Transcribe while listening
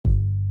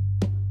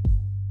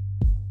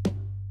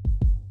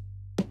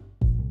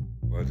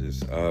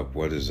is up?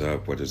 What is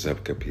up? What is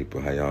up, good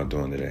people? How y'all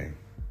doing today?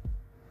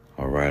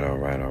 All right, all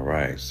right, all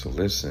right. So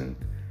listen,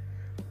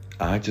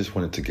 I just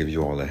wanted to give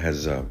you all a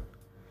heads up.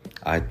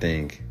 I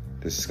think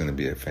this is going to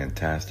be a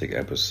fantastic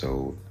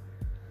episode.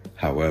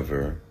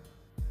 However,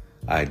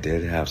 I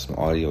did have some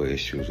audio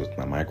issues with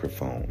my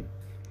microphone,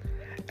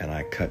 and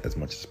I cut as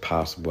much as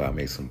possible. I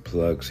made some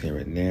plugs here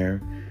and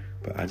there,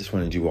 but I just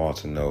wanted you all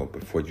to know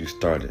before you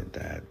started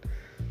that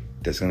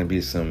there's going to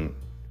be some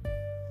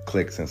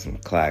clicks and some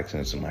clacks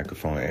and some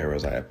microphone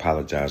errors. I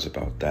apologize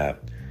about that.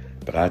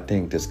 But I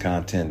think this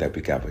content that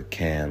we got with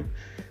Cam,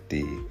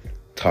 the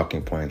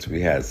talking points,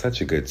 we had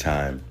such a good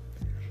time.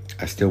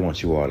 I still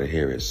want you all to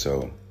hear it.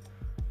 So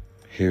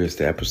here is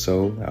the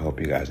episode. I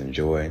hope you guys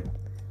enjoy.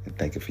 And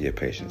thank you for your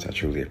patience. I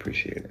truly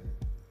appreciate it.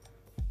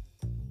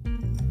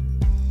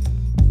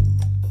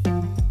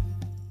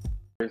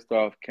 First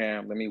off,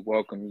 Cam, let me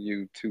welcome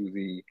you to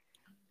the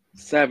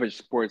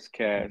Savage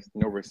Sportscast.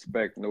 No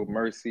respect, no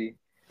mercy.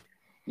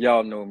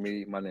 Y'all know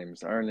me. My name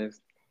is Ernest.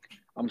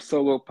 I'm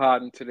solo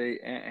podding today.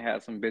 Ant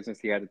had some business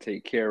he had to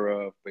take care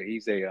of, but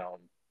he's a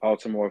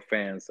Baltimore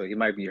fan, so he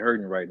might be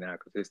hurting right now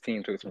because his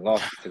team took some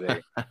losses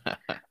today.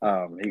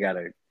 He got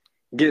to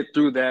get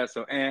through that.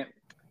 So, Ant,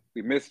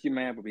 we miss you,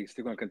 man, but we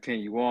still going to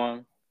continue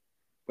on.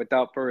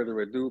 Without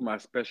further ado, my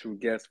special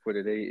guest for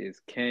today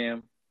is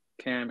Cam.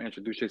 Cam,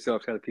 introduce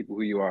yourself. Tell the people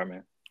who you are,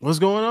 man. What's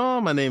going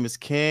on? My name is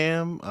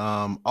Cam.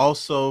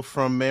 Also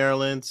from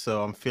Maryland,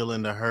 so I'm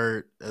feeling the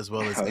hurt as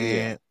well as Ant.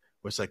 Yeah.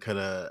 Wish I could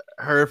have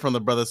heard from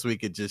the brother so we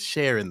could just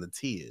share in the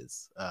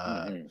tears.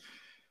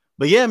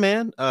 But yeah,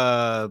 man,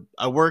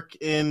 I work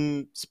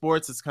in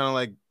sports. It's kind of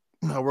like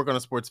I work on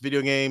a sports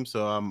video game,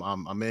 so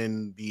I'm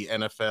in the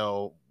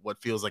NFL.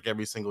 What feels like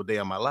every single day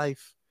of my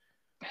life.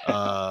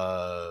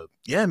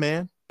 Yeah,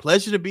 man,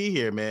 pleasure to be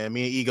here, man.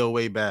 Me and E go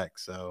way back,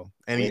 so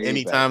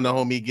anytime the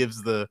homie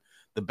gives the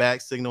back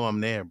signal,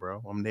 I'm there,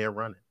 bro. I'm there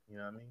running. You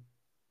know what I mean?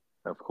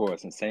 Of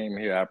course, and same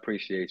here. I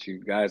appreciate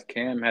you guys.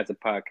 Cam has a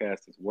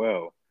podcast as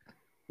well,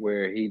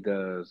 where he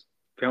does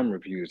film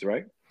reviews,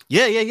 right?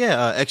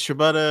 Yeah. Extra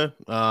Butter,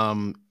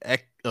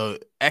 XTRA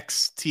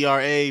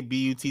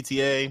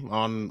BUTTA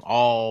on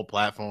all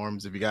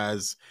platforms. If you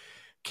guys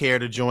care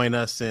to join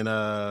us in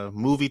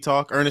movie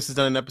talk, Ernest has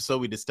done an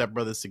episode. We did Step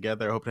Brothers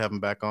together. I hope to have him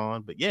back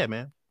on. But yeah,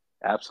 man.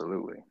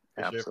 Absolutely.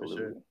 For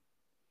sure.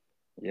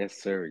 Yes,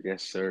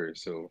 sir.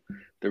 So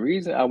the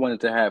reason I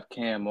wanted to have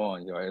Cam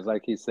on, is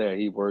like he said,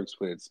 he works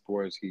with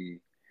sports. He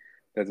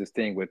does his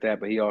thing with that,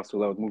 but he also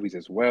loves movies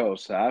as well.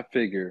 So I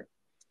figure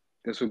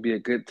this would be a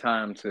good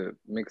time to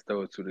mix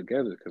those two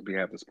together because we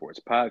have the sports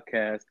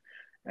podcast,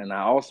 and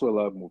I also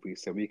love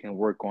movies, so we can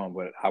work on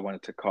what I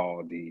wanted to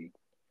call the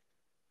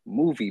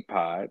movie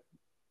pod,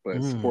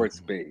 but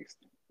sports based.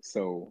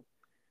 So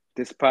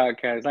this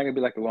podcast is not gonna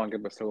be like a long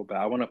episode, but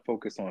I want to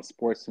focus on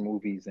sports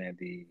movies and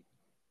the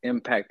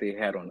impact they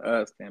had on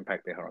us, the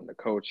impact they had on the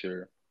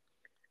culture,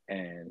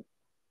 and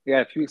we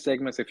got a few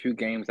segments, a few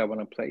games I want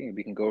to play, and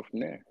we can go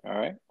from there. All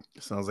right.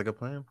 Sounds like a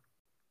plan.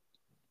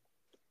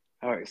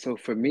 All right. So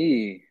for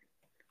me,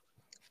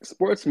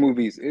 sports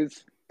movies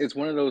it's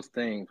one of those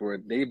things where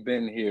they've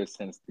been here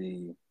since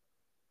the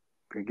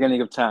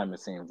beginning of time.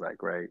 It seems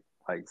like, right?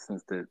 Like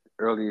since the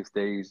earliest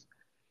days,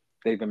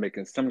 they've been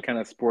making some kind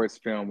of sports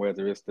film,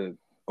 whether it's the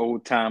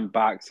old time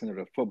boxing or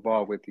the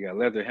football with the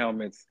leather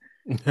helmets.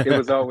 It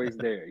was always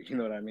there. You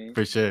know what I mean?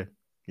 For sure.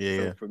 Yeah.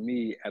 So for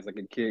me, as like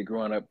a kid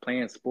growing up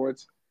playing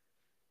sports,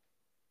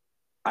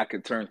 I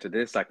could turn to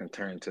this, I can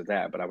turn to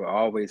that, but I would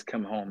always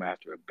come home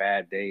after a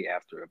bad day,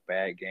 after a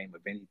bad game of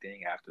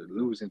anything, after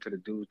losing to the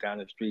dudes down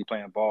the street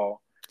playing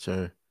ball.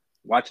 Sure.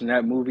 Watching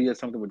that movie or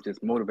something would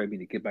just motivate me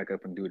to get back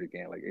up and do it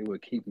again. Like it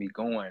would keep me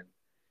going.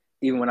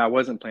 Even when I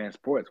wasn't playing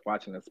sports,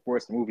 watching a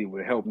sports movie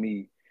would help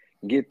me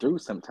get through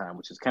sometime,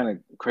 which is kind of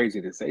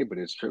crazy to say, but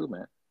it's true,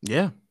 man.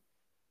 Yeah,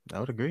 I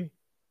would agree.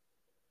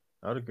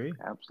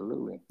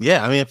 Absolutely.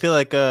 Yeah, I mean, I feel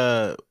like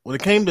when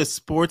it came to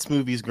sports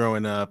movies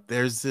growing up,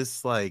 there's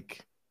this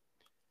like,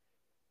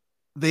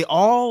 they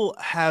all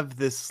have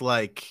this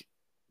like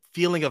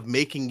feeling of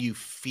making you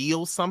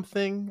feel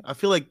something. I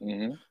feel like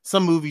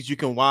some movies you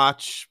can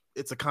watch,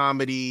 it's a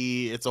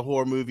comedy, it's a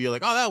horror movie, you're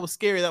like, oh, that was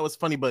scary, that was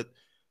funny, but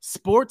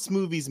sports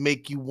movies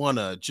make you want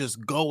to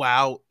just go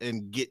out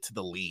and get to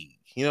the league.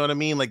 You know what I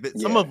mean? Like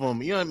some of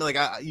them, you know what I mean?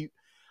 Like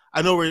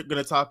I know we're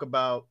going to talk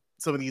about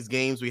some of these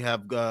games we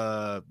have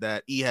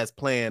that E has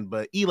planned,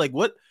 but E, like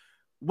what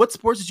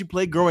sports did you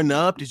play growing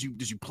up? Did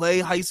you play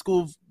high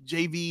school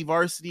JV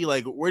varsity?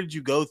 Like where did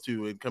you go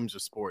through when it comes to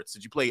sports?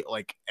 Did you play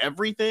like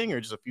everything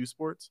or just a few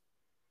sports?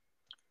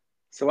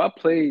 So I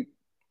played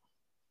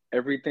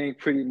everything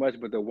pretty much,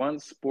 but the one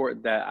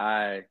sport that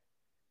I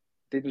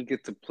didn't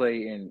get to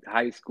play in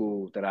high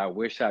school that I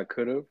wish I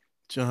could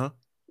have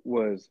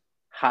was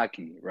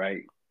hockey,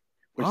 right?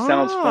 Which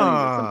sounds funny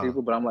to some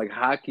people, but I'm like,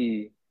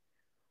 hockey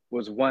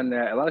was one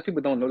that a lot of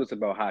people don't notice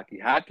about hockey.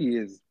 Hockey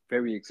is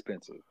very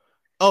expensive.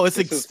 Oh, it's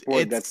a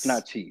sport that's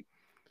not cheap.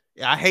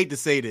 I hate to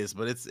say this,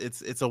 but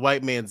it's a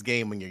white man's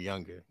game when you're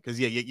younger. Because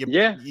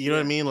you know what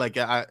I mean. Like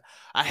I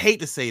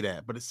hate to say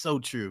that, but it's so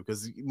true.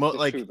 Because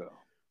like true, though.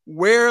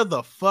 where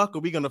the fuck are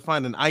we gonna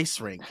find an ice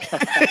rink?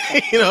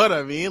 You know what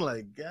I mean?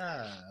 Like,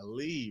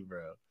 golly,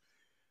 bro.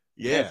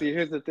 Yeah, Yeah, see,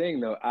 here's the thing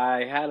though.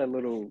 I had a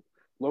little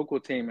local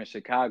team in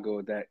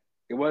Chicago that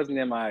it wasn't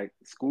in my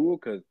school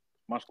because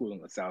my school's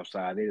on the south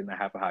side. They didn't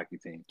have a hockey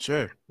team.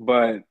 sure.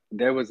 But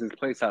there was this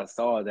place I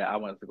saw that I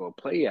wanted to go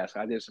play at.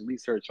 So I did some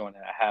research on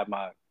it. I had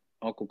my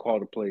uncle call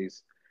the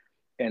place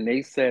and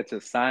they said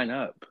to sign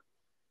up.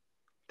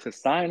 To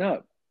sign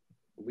up,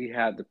 we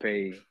had to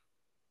pay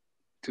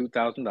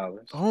 $2,000.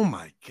 Oh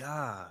my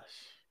gosh.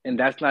 And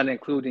that's not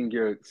including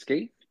your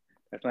skate.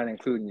 That's not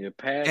including your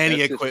pads. Any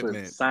That's just for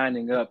equipment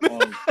signing up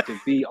on to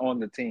be on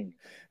the team.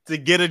 to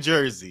get a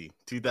jersey.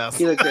 He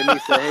 2000. looked at me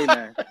and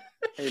said,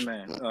 hey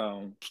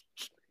man,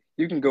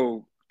 you can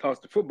go toss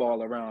the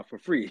football around for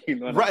free. You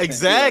know what Right, I'm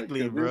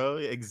exactly, saying? bro.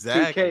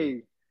 Exactly.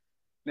 2K,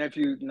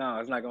 nephew, no,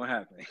 it's not gonna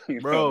happen. You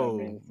know Bro, what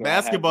I mean? So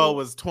basketball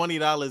was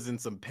 $20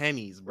 and some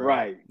pennies, bro.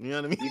 right. You know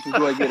what I mean? You can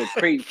go and get a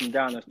crate from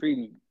down the street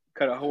and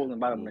cut a hole in the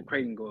bottom of the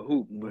crate and go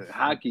hoop. But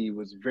hockey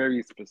was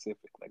very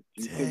specific. Like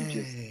you couldn't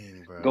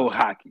just bro. go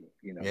hockey,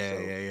 you know. Yeah,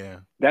 so yeah.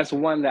 that's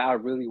one that I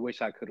really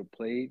wish I could have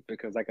played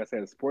because, like I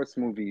said, sports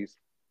movies,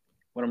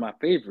 one of my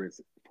favorites,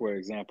 for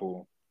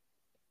example,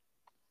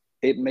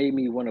 it made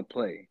me want to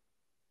play.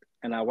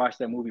 And I watched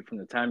that movie from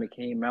the time it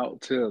came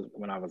out to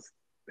when I was,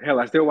 hell,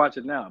 I still watch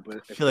it now. But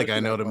I feel like I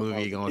especially, know the when I movie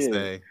was a you're gonna kid.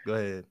 say. Go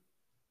ahead.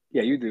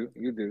 Yeah, you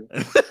do.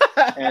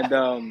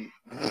 And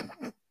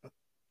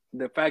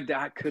the fact that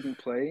I couldn't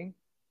play,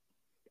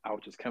 I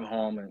would just come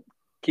home and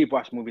keep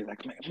watching movies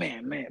like,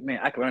 man,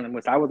 I can learn the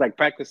moves. I was like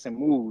practicing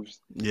moves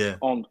Yeah.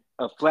 on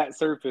a flat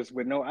surface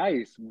with no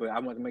ice, but I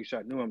wanted to make sure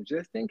I knew them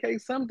just in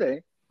case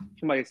someday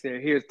somebody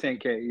said, here's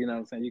 10K, you know what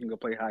I'm saying? You can go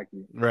play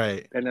hockey.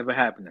 Right. That never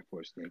happened,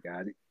 unfortunately,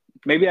 God.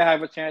 Maybe I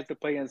have a chance to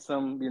play in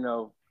some,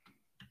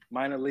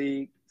 minor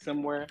league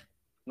somewhere.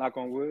 Knock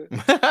on wood.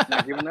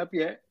 Not giving up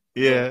yet.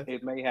 Yeah.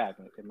 It may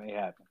happen.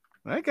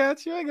 I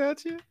got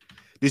you.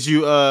 Did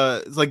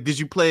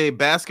you play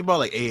basketball,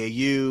 like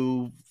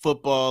AAU,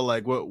 football?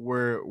 Like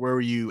where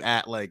were you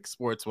at, like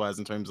sports wise,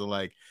 in terms of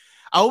like,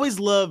 I always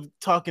love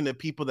talking to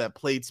people that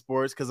played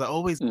sports because I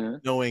always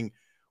knowing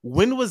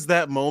when was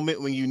that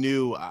moment when you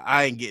knew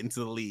I ain't getting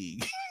to the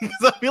league?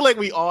 Because I feel like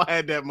we all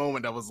had that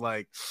moment that was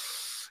like,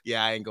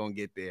 yeah, I ain't gonna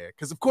get there.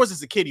 Because of course,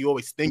 as a kid, you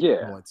always think you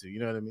want to. You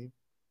know what I mean?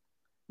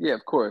 Yeah,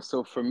 of course.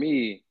 So for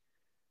me,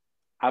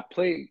 I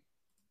played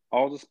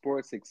all the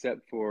sports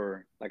except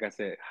for, like I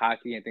said,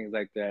 hockey and things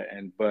like that.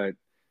 But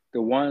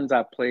the ones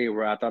I played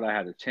where I thought I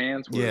had a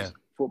chance was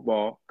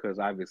football, because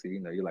obviously,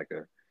 you're like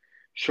a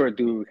short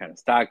dude, kind of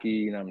stocky,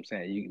 you know what I'm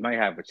saying? You might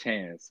have a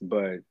chance,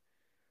 but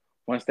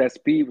once that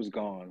speed was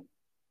gone,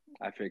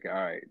 I figured,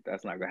 all right,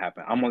 that's not gonna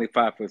happen. I'm only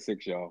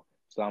 5'6", y'all.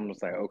 So I'm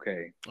just like,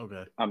 okay.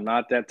 I'm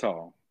not that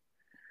tall,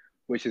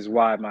 which is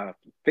why my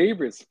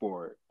favorite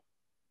sport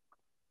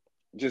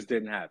just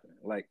didn't happen.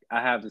 Like,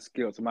 I have the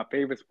skill. So my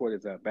favorite sport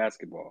is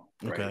basketball.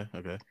 Right?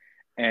 Okay.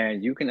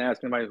 And you can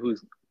ask anybody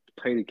who's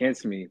played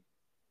against me.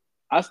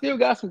 I still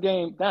got some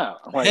game down.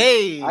 Like,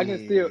 hey, I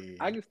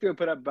can still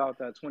put up about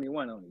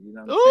 21 on you. You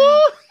know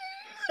what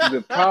I'm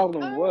saying? The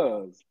problem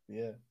was,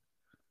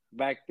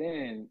 back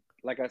then,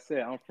 like I said,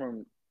 I'm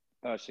from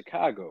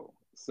Chicago,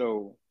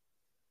 so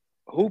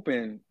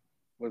hooping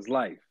was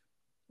life.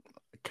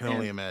 I can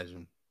only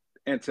imagine.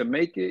 And to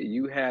make it,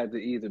 you had to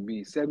either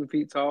be 7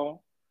 feet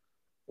tall,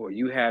 or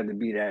you had to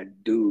be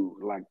that dude,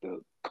 like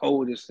the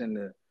coldest in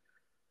the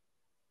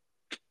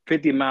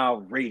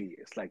 50-mile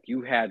radius. Like,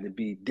 you had to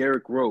be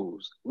Derrick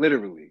Rose,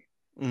 literally,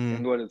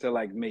 in order to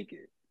like make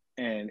it.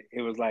 And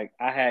it was like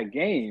I had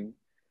game,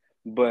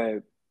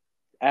 but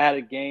I had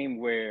a game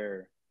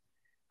where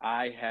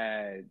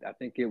I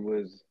think it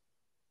was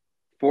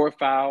 4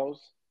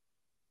 fouls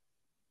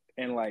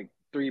in like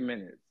 3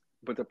 minutes.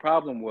 But the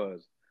problem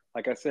was,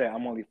 like I said,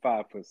 I'm only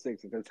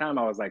 5'6". At the time,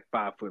 I was like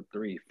 5'3",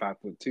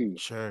 5'2".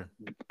 Sure.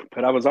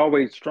 But I was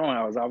always strong.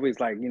 I was always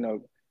like,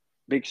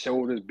 big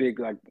shoulders, big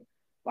like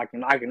I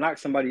can knock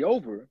somebody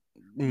over.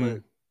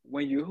 But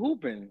when you're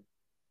hooping,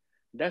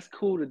 that's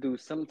cool to do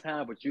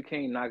sometime, but you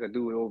can't knock a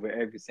dude over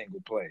every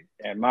single play.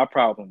 And my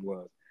problem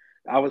was,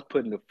 I was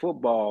putting the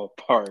football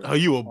part on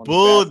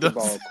the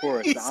basketball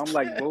court. So I'm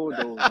like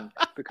bulldozing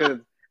because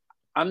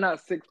I'm not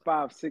 6'5",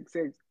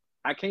 6'6".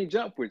 I can't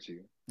jump with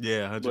you.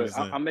 Yeah, 100%.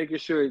 But I'm making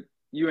sure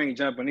you ain't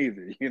jumping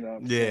either. You know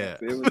what I'm saying?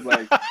 So it was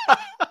like,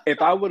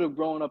 if I would have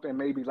grown up in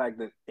maybe like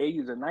the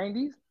 80s or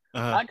 90s,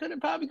 I could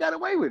have probably got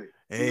away with it.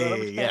 You know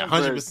what I'm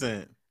saying?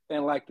 100%.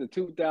 And like the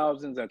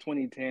 2000s or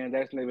 2010,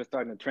 that's when they were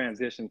starting to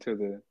transition to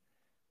the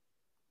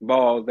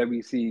balls that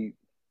we see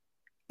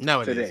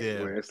nowadays,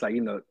 today, where it's like,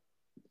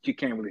 you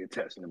can't really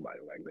touch anybody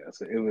like that.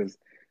 So it was,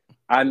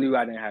 I knew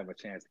I didn't have a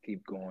chance to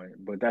keep going,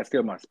 but that's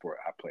still my sport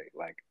I play.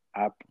 Like,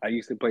 I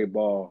used to play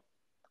ball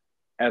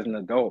as an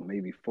adult,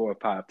 maybe 4 or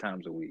 5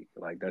 times a week.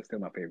 Like, that's still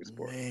my favorite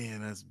sport.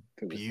 Man, that's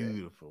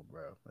beautiful,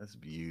 bro. That's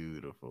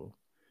beautiful.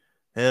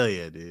 Hell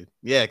yeah, dude.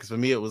 Yeah, because for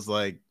me, it was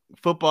like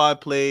football I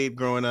played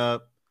growing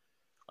up.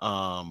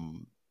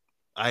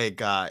 I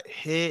got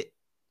hit.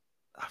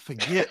 I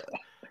forget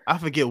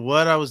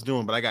what I was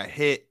doing, but I got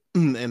hit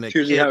and the It's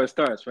usually kid, how it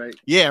starts, right?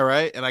 yeah,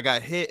 right. And I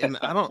got hit, and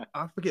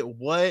I forget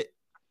what,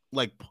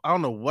 like, I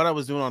don't know what I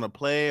was doing on a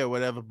play or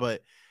whatever,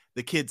 but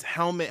the kid's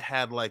helmet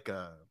had like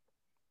a,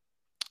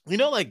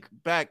 like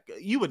back,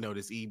 you would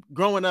notice,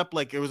 growing up,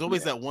 like there was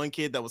always that one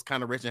kid that was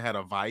kind of rich and had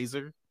a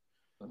visor.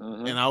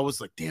 And I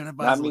was like, damn, that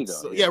Not visor me looks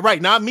though. so, yeah,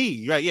 right, not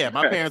me, right, yeah.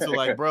 My parents were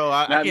like, bro,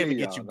 I Not can't me, even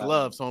get y'all. you Not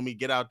gloves, me. homie,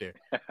 get out there.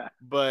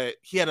 But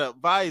he had a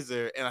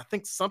visor, and I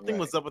think something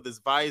was Right. up with his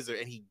visor,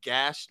 and he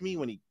gashed me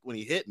when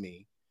he hit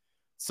me.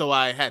 So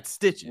I had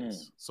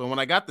stitches. So when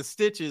I got the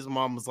stitches,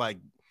 mom was like,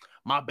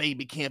 my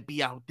baby can't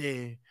be out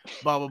there,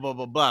 blah, blah, blah,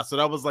 blah, blah. So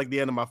that was like the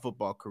end of my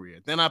football career.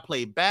 Then I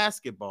played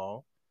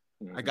basketball.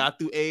 I got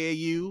through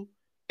AAU,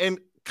 and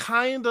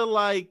kind of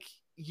like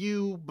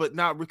you, but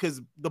not, because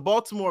the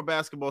Baltimore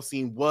basketball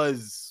scene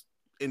was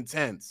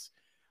intense.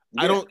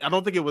 Yeah. I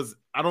don't think it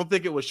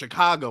was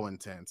Chicago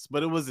intense,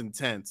 but it was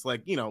intense.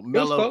 Like,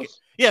 Melo.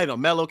 Yeah,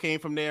 Melo came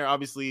from there.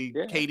 Obviously,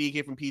 KD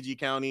came from PG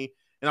County.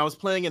 And I was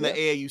playing in the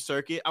AAU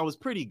circuit. I was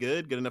pretty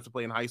good enough to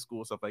play in high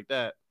school, stuff like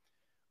that.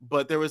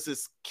 But there was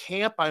this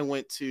camp I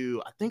went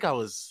to. I think I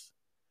was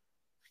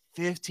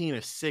 15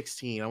 or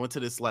 16. I went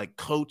to this like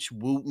Coach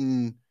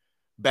Wooten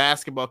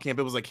basketball camp.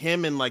 It was like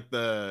him and like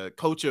the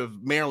coach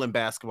of Maryland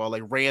basketball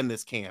like ran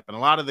this camp. And a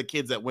lot of the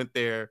kids that went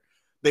there,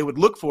 they would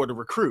look for to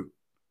recruit.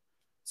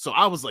 So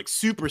I was like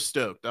super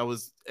stoked. I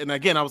was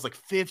like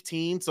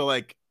 15. So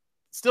like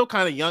still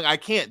kind of young. I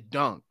can't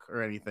dunk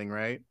or anything,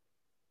 right?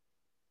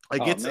 I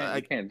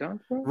can't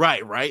dunk, bro?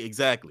 Right,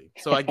 exactly.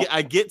 So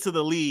I get to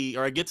the league,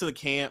 or I get to the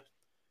camp.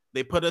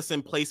 They put us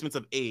in placements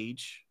of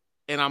age,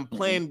 and I'm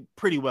playing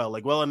pretty well,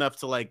 like well enough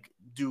to like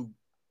do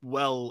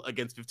well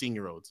against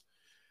 15-year-olds.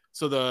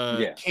 So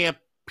the camp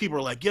people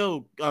are like,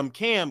 yo,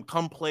 Cam,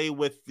 come play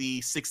with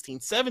the 16,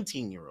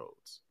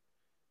 17-year-olds.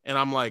 And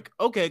I'm like,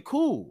 okay,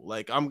 cool.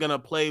 Like, I'm going to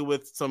play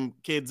with some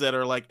kids that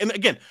are like, and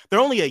again, they're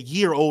only a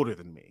year older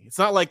than me. It's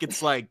not like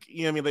it's like,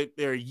 what I mean?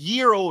 They're a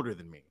year older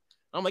than me.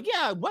 I'm like,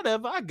 yeah,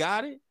 whatever. I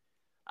got it.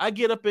 I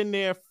get up in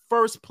there,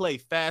 first play,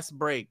 fast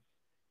break.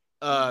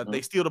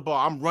 They steal the ball.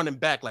 I'm running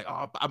back like,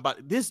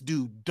 this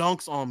dude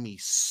dunks on me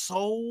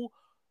so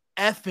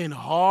effing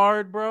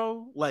hard,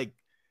 bro. Like,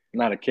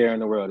 not a care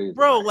in the world either.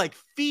 Bro, like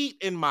feet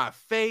in my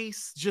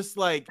face, just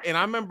like, and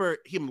I remember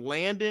him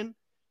landing,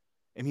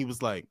 and he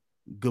was like,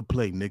 good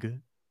play, nigga.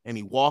 And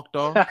he walked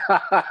off.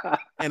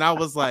 And I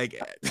was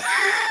like,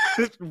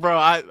 bro,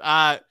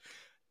 I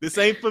this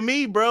ain't for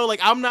me, bro. Like,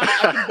 I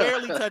can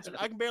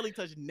barely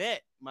touch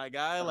net, my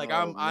guy. Like,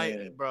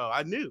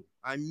 I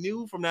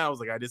knew from now, I was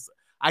like,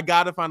 I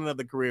gotta find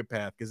another career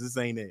path, because this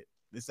ain't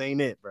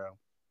it, bro.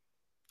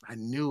 I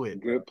knew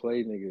it. Good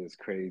play, nigga, is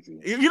crazy.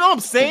 You know what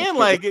I'm saying?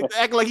 Like,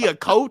 acting like he a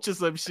coach or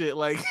some shit.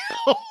 Like,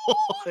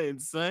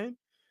 insane.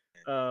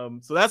 So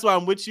that's why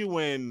I'm with you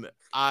when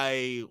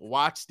I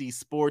watch these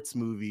sports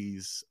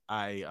movies.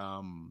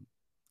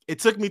 It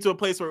took me to a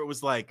place where it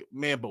was like,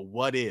 man, but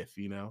what if,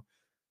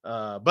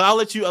 But I'll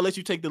let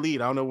you take the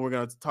lead. I don't know when we're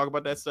gonna talk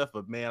about that stuff,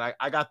 but man,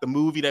 I got the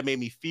movie that made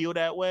me feel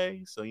that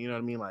way. So you know what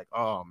I mean? Like,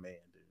 oh man,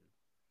 dude,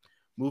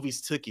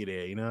 movies took you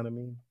there. You know what I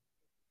mean?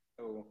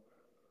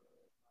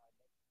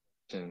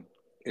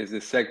 Is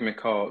this segment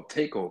called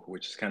Takeover,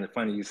 which is kind of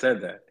funny you said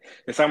that.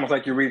 It's almost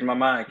like you're reading my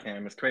mind,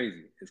 Cam. It's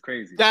crazy.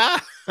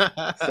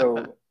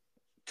 So,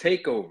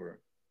 Takeover,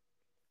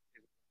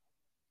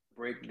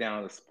 break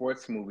down the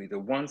sports movie, the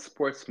one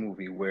sports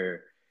movie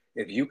where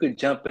if you could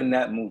jump in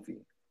that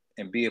movie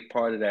and be a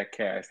part of that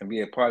cast and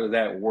be a part of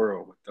that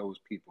world with those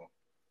people,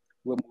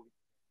 what movie?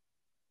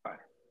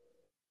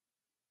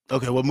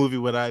 Okay, what movie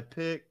would I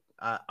pick?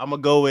 I'm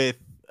gonna go with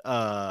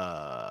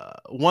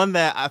one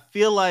that I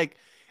feel like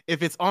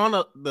if it's on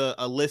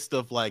a list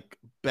of like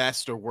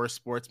best or worst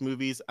sports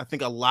movies, I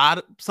think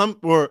I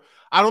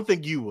don't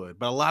think you would,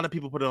 but a lot of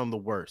people put it on the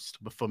worst.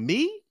 But for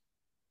me,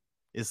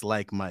 it's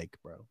Like Mike,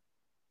 bro.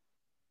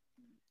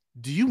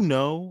 Do you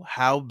know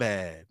how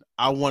bad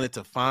I wanted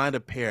to find a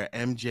pair of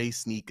MJ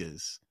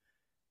sneakers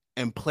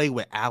and play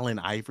with Allen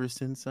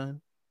Iverson, son?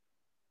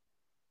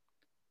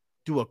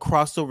 Do a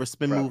crossover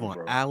spin move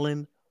on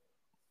Allen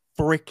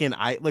freaking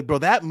bro,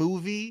 that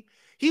movie,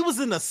 he was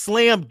in a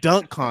slam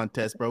dunk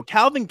contest, bro.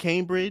 Calvin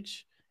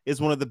Cambridge is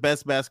one of the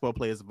best basketball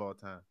players of all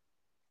time.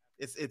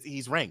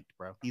 He's ranked,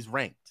 bro. He's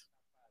ranked.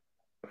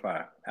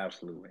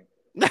 Absolutely.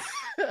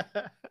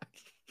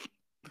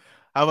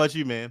 How about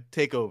you, man?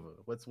 Take over.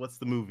 What's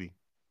the movie?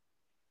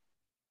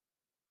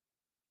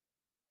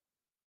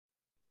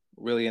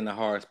 Really in the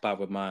hard spot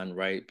with mine,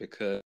 right?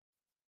 Because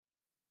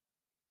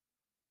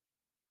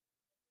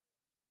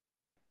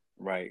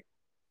right.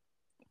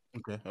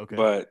 Okay.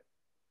 But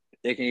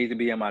it can either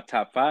be in my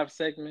top 5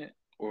 segment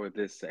or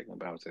this segment.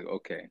 But I would say,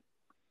 okay,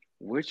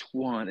 which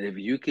one, if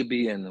you could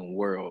be in the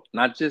world,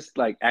 not just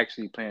like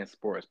actually playing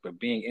sports, but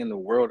being in the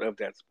world of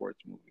that sports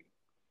movie,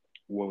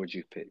 what would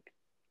you pick?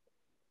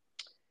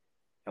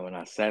 And when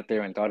I sat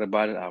there and thought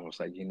about it, I was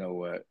like, you know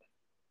what?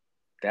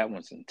 That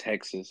one's in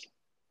Texas.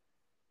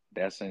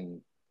 That's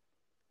in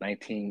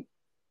 1980s.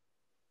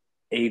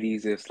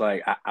 It's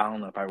like, I don't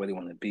know if I really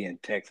want to be in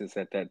Texas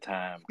at that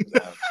time.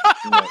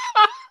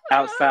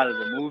 outside of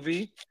the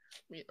movie.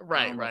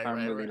 Right.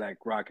 I'm really like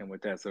rocking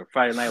with that. So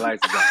Friday Night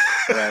Lights is out.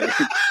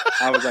 Right?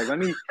 I was like, let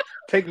me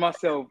take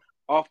myself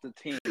off the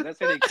team. Let's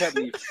say they cut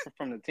me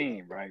from the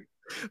team, right?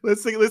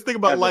 Let's think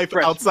about life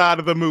outside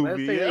of the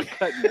movie. Let's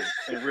say they cut me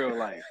in real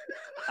life.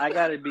 I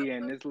gotta be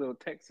in this little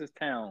Texas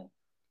town,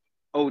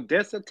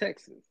 Odessa,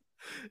 Texas,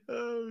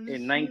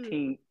 in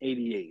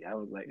 1988. I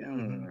was like, I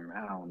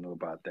don't know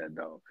about that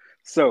though.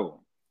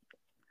 So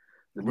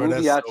the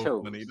movie I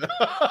chose.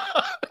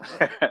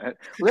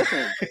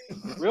 Listen,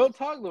 real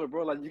talk, little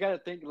bro. Like you gotta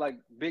think like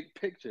big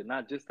picture,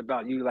 not just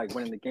about you like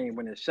winning the game,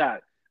 winning a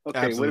shot. Okay,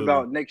 Absolutely. What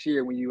about next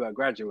year when you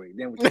graduate?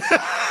 Then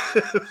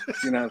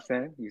you know what I'm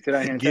saying? You sit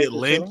out here and get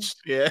lynched,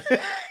 yeah.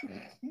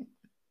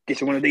 Get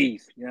you one of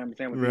these. You know what I'm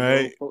saying? With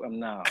right.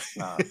 Nah.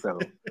 So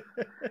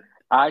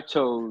I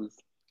chose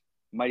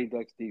Mighty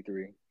Ducks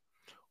D3.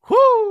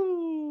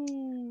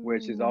 Woo!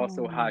 Which is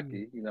also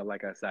hockey. You know,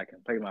 like I said, I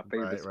can play my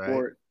favorite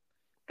sport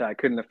that I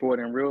couldn't afford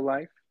in real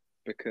life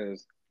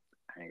because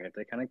I ain't got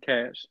that kind of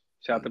cash.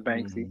 Shout out to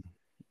Banksy.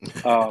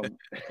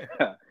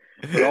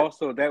 But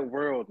also that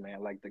world,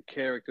 man, like the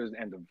characters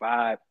and the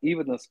vibe,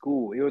 even the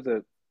school. It was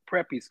a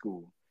preppy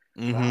school.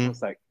 So I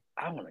was like,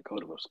 I want to go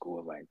to a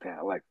school like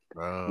that. Like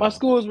my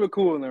schools were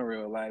cool in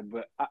real life,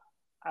 but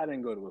I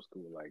didn't go to a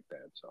school like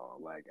that,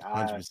 y'all. Like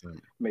I 100%.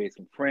 Made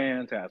some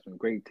friends, had some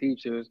great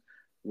teachers,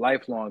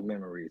 lifelong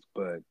memories.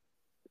 But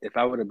if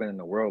I would have been in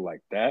a world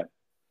like that,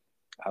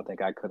 I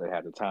think I could have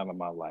had the time of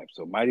my life.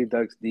 So Mighty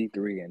Ducks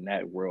D3 in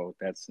that world,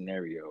 that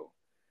scenario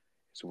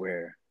is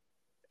where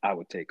I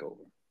would take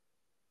over.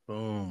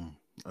 Boom.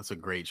 That's a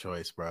great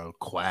choice, bro.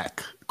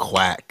 Quack,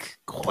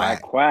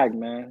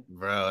 man.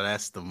 Bro,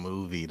 that's the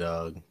movie,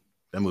 dog.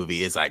 That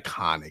movie is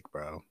iconic,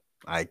 bro.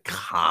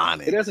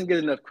 Iconic. It doesn't get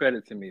enough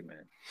credit to me,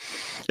 man.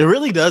 It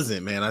really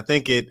doesn't, man. I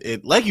think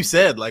it like you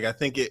said, like I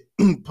think it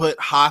put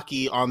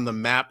hockey on the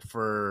map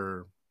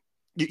for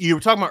you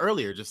were talking about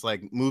earlier, just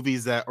like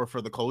movies that are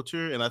for the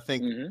culture. And I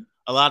think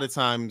a lot of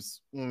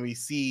times when we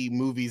see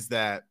movies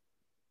that,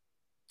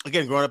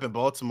 again, growing up in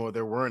Baltimore,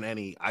 there weren't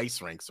any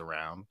ice rinks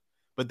around.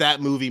 But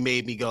that movie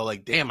made me go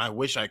like, damn, I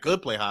wish I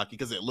could play hockey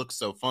because it looks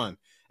so fun.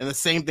 And the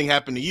same thing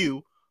happened to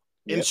you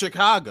in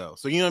Chicago.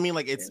 So, you know what I mean?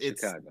 Like it's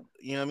Chicago.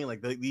 You know what I mean?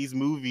 Like these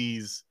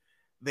movies,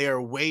 they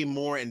are way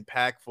more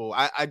impactful.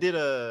 I did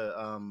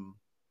a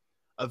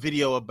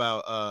video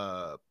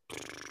about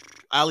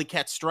Alley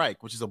Cat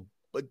Strike, which is a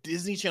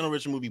Disney Channel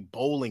original movie,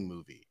 bowling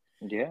movie.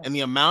 Yeah. And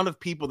the amount of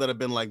people that have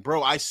been like,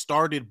 bro, I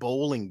started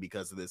bowling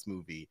because of this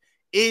movie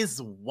is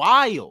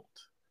wild.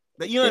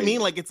 That, you know what I mean?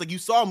 Like it's like you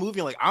saw a movie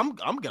and like I'm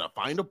gonna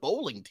find a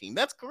bowling team.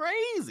 That's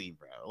crazy,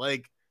 bro.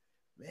 Like,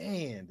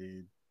 man,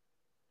 dude.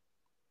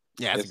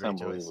 Yeah, it's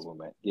unbelievable,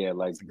 man. Yeah,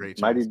 like a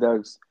great Mighty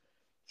Ducks.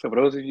 So for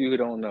those of you who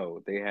don't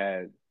know, they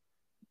had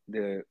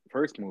the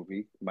first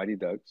movie, Mighty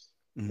Ducks.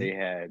 They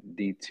had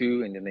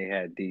D2 and then they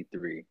had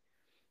D3.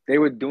 They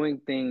were doing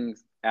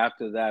things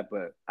after that,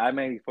 but I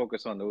mainly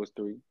focus on those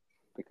three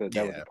because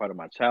that was a part of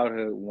my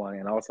childhood one.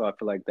 And also I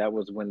feel like that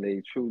was when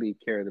they truly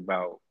cared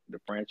about the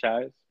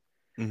franchise.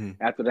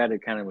 After that,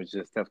 it kind of was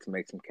just tough to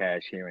make some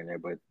cash here and there,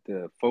 but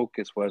the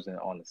focus wasn't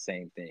on the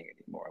same thing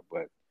anymore.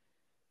 But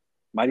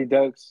Mighty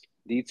Ducks,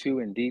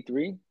 D2 and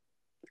D3,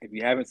 if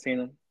you haven't seen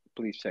them,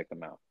 please check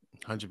them out.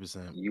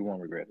 100%. You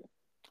won't regret it.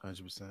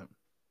 100%.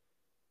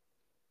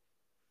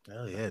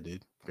 Hell yeah,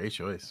 dude. Great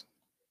choice.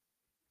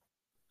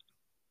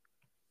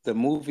 The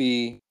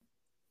movie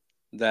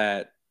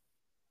that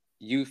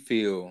you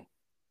feel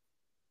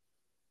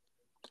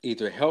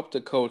either helped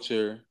the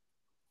culture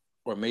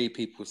or made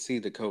people see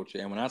the culture.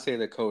 And when I say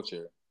the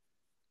culture,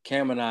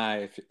 Cam and I,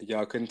 if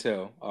y'all couldn't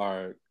tell,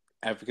 are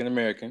African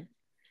American.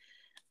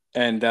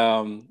 And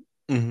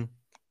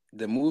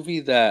the movie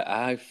that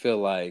I feel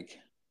like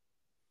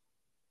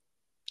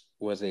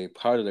was a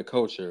part of the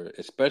culture,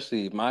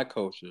 especially my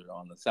culture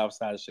on the south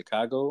side of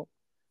Chicago,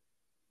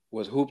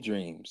 was Hoop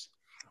Dreams.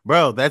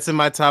 Bro, that's in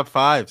my top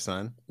 5,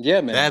 son.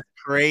 Yeah, man. That's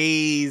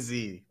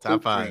crazy. Top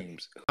Hoop 5.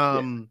 Dreams.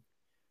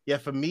 Yeah,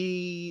 for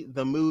me,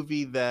 the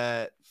movie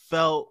that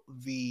felt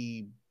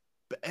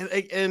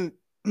and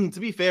to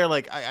be fair,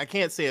 like I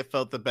can't say it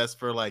felt the best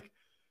for like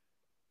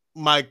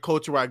my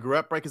culture where I grew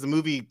up, right? Because the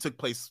movie took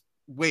place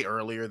way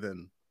earlier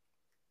than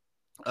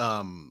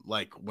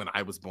like when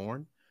I was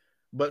born.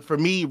 But for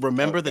me,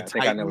 Remember the Titans. I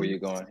think I know where you're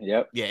going.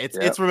 Yep. Yeah,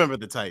 it's Remember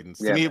the Titans.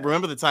 To me,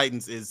 Remember the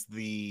Titans is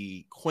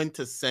the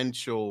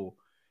quintessential.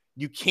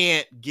 You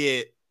can't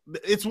get.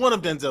 It's one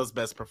of Denzel's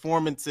best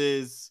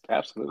performances.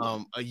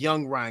 Absolutely. A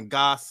young Ryan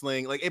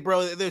Gosling. Like, hey,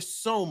 bro, there's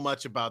so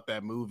much about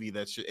that movie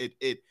that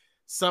it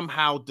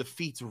somehow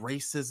defeats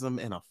racism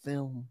in a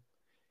film.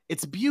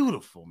 It's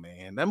beautiful,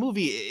 man. That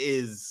movie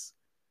is.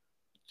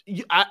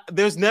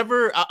 There's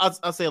never.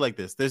 I'll say it like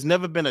this. There's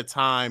never been a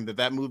time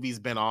that movie's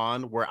been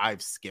on where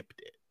I've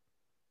skipped it.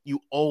 You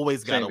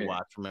always gotta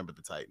watch Remember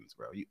the Titans,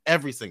 bro.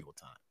 Every single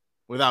time,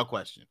 without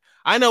question.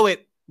 I know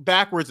it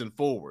backwards and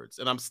forwards,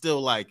 and I'm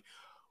still like.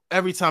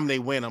 Every time they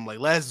win, I'm like,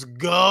 let's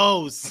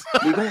go.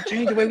 We're going to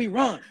change the way we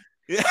run.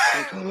 Yeah.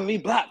 We're going to be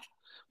blocked.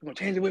 we're gonna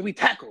change the way we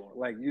tackle.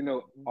 Like, you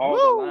know, all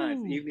the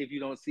lines, Woo! even if you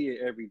don't see it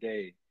every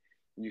day,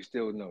 you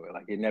still know it.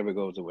 Like, it never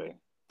goes away.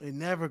 It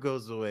never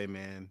goes away,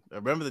 man.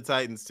 Remember the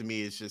Titans to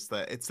me is just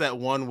that it's that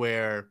one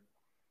where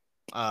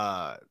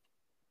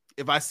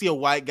if I see a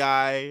white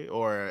guy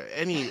or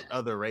any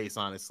other race,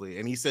 honestly,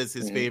 and he says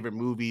his favorite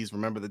movies,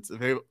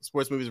 favorite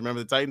sports movies,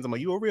 remember the Titans, I'm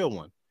like, you a real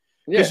one.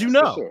 Because Yeah, you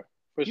know.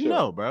 For you sure.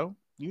 know, bro.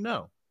 You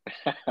know.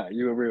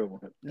 You a real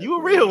one. You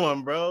a real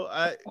one, bro.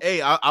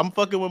 I'm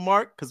fucking with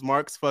Mark because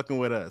Mark's fucking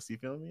with us. You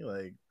feel me?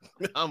 Like,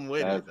 I'm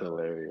with That's it. That's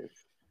hilarious.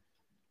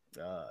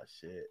 Oh,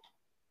 shit.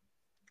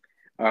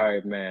 All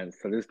right, man.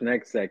 So this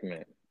next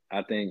segment,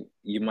 I think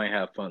you might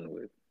have fun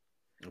with.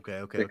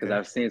 Okay. Because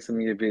I've seen some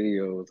of your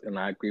videos, and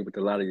I agree with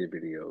a lot of your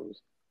videos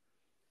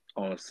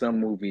on some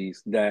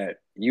movies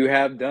that you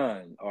have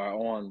done or are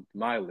on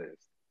my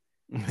list.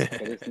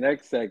 So this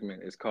next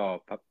segment is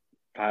called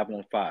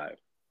 5-on-5.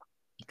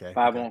 Okay.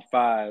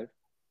 5-on-5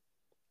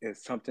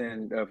 is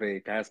something of a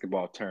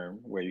basketball term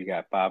where you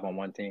got 5 on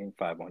one team,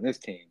 5 on this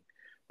team.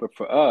 But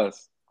for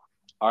us,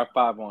 our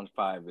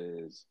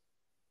 5-on-5 is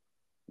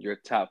your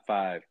top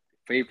 5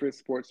 favorite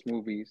sports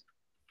movies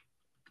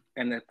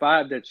and the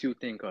 5 that you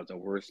think are the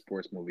worst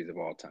sports movies of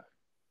all time.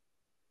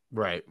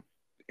 Right.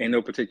 In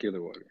no particular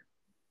order.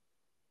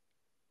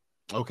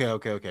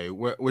 Okay.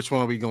 Which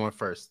one are we going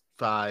first?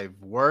 5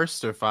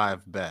 worst or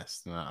 5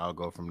 best? And I'll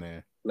go from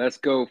there. Let's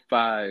go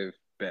 5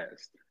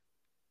 best.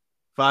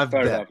 5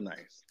 Start best. it off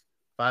nice.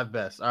 5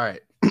 best. All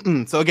right.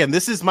 So again,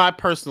 this is my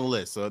personal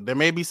list. So there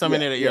may be some in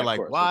there that you're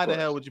like, why the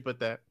hell would you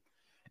put that?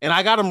 And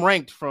I got them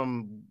ranked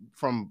from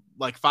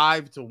like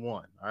 5 to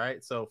 1. All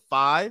right. So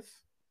 5.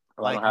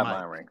 I don't have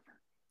mine ranked.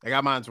 I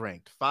got mine's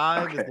ranked.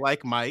 5 is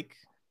Like Mike.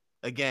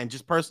 Again,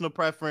 just personal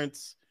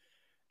preference.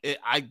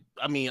 I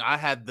mean, I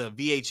had the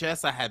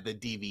VHS, I had the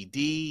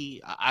DVD.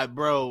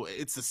 Bro,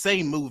 it's the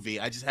same movie.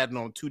 I just had it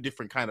on 2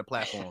 different kind of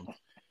platforms.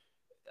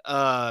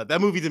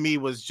 That movie to me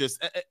was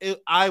just.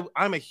 I'm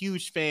a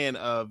huge fan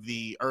of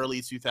the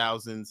early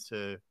 2000s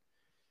to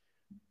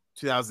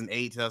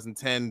 2008,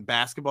 2010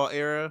 basketball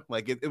era.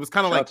 Like it was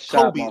kind of like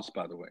Kobe. Shad Moss,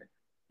 by the way.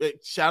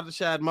 Shout out to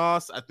Shad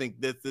Moss. I think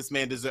that this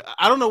man deserves.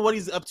 I don't know what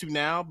he's up to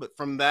now, but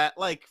from that,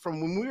 like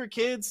from when we were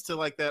kids to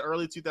like that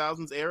early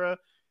 2000s era,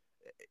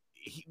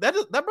 that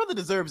brother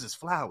deserves his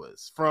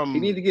flowers. From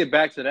you need to get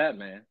back to that,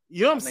 man.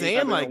 You know what I'm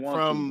saying? Like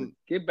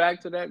get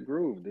back to that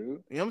groove, dude.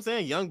 You know what I'm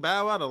saying? Young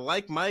Bow Wow to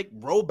Like Mike,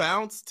 Roll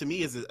Bounce to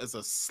me is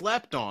a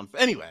slept on.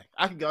 Anyway,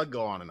 I'll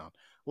go on and on.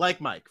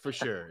 Like Mike for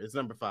sure is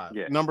number 5.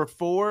 Yeah. Number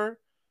 4.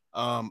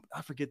 I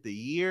forget the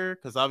year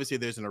because obviously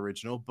there's an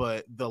original,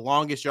 but The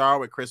Longest Yard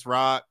with Chris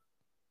Rock,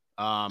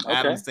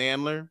 Adam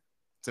Sandler.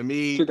 To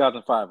me,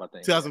 2005, I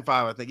think.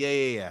 2005, I think.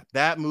 Yeah.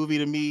 That movie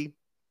to me,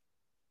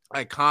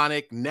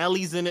 iconic.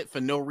 Nelly's in it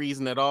for no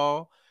reason at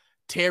all.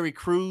 Terry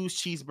Crews,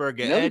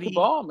 Cheeseburger Nelly Eddie. The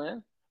ball,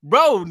 man.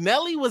 Bro,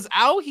 Nelly was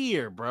out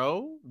here,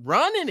 bro,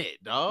 running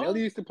it, dog.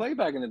 Nelly used to play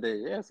back in the day,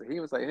 yeah. So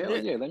he was like, hell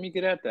yeah, let me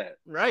get at that.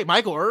 Right,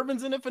 Michael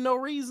Irvin's in it for no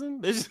reason.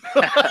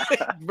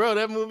 Bro,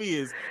 that movie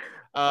is.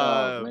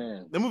 Oh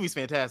man, the movie's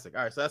fantastic.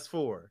 All right, so that's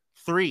 4.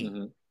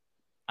 3.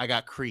 I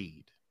got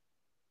Creed.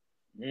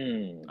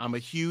 I'm a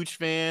huge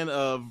fan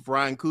of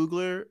Ryan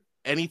Coogler.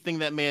 Anything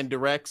that man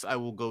directs, I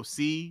will go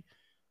see.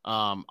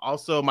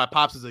 Also, my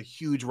pops is a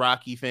huge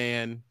Rocky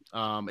fan.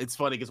 It's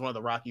funny because one of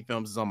the Rocky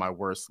films is on my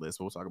worst list,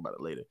 but we'll talk about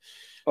it later.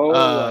 Oh,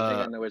 I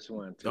think I know which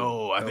one. Too.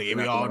 Oh, I think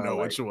we all know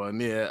which one.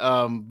 Yeah.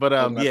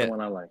 The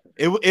one I like.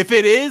 If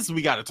it is,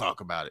 we got to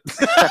talk about it.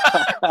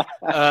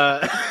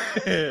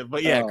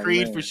 But yeah,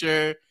 Creed man. For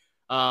sure.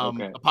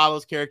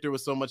 Apollo's character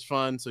was so much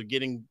fun. So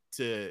getting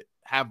to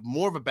have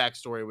more of a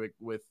backstory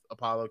with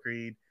Apollo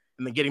Creed,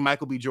 and then getting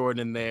Michael B. Jordan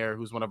in there,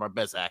 who's one of our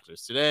best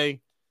actors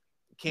today.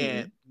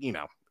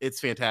 It's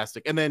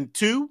fantastic. And then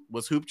 2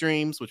 was Hoop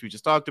Dreams, which we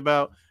just talked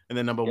about. And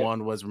then number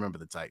 1 was Remember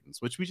the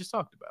Titans, which we just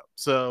talked about.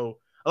 So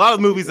a lot of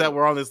movies that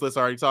were on this list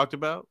I already talked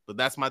about, but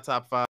that's my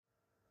top 5.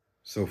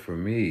 So for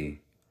me,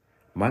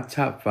 my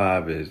top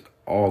 5 is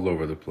all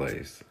over the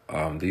place.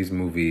 These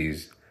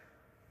movies,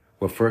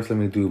 well, first let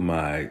me do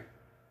my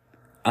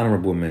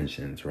honorable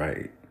mentions,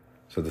 right?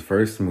 So the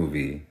first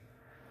movie,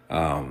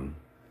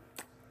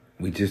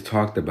 we just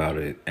talked about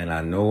it, and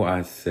I know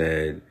I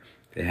said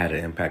it had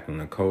an impact on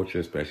the culture,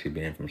 especially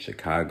being from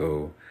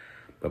Chicago.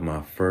 But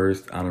my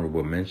first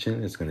honorable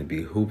mention is going to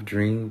be Hoop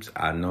Dreams.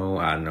 I know.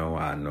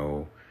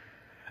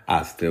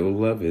 I still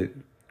love it.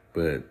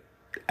 But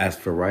as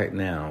for right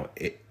now,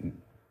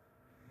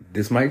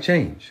 this might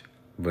change.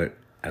 But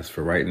as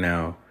for right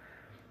now,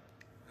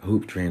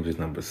 Hoop Dreams is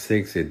number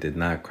 6. It did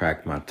not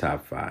crack my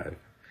top 5.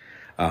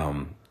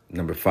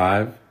 Number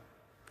 5,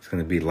 it's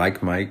going to be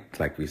Like Mike.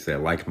 Like we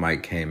said, Like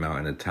Mike came out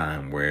in a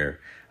time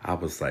where I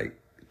was like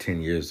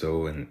 10 years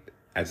old, and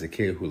as a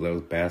kid who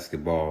loves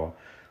basketball,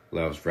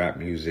 loves rap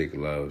music,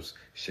 loves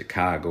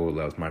Chicago,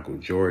 loves Michael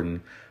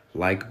Jordan,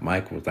 Like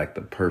Mike was like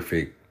the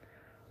perfect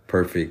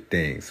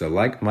thing. So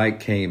Like Mike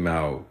came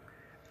out,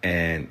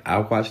 and I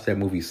watched that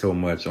movie so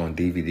much on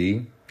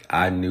DVD.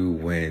 I knew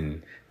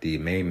when the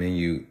main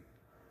menu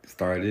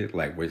started,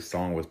 like which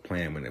song was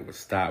playing, when it would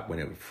stop, when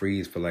it would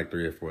freeze for like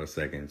 3 or 4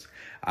 seconds.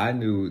 I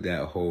knew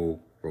that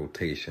whole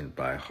rotation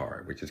by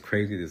heart, which is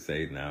crazy to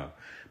say now,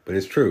 but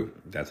it's true.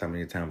 That's how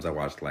many times I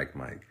watched Like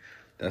Mike.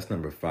 That's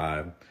number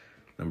 5.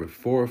 Number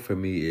 4 for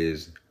me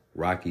is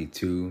Rocky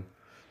 2.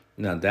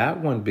 Now that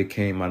one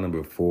became my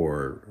number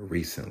 4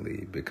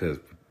 recently, because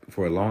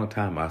for a long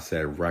time I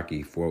said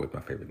Rocky 4 was my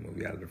favorite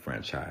movie out of the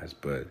franchise,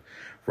 but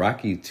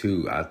Rocky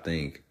 2, I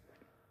think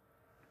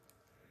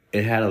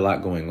it had a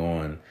lot going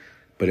on,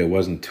 but it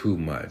wasn't too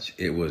much.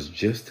 It was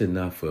just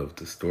enough of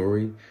the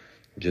story,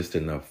 just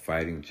enough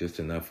fighting, just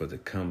enough of the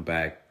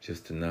comeback,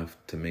 just enough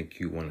to make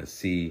you want to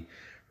see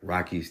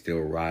Rocky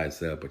still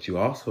rise up. But you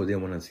also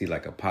didn't want to see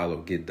like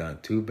Apollo get done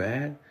too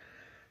bad.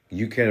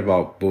 You cared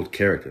about both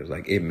characters.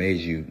 Like, it made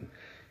you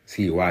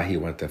see why he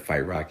wanted to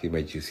fight Rocky. It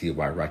made you see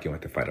why Rocky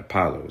wanted to fight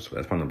Apollo. So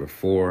that's my number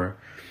 4.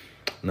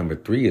 Number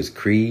 3 is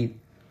Creed.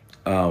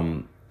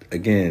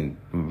 Again,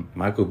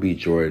 Michael B.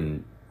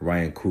 Jordan,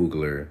 Ryan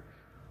Coogler,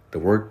 the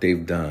work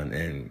they've done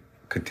and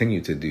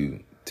continue to do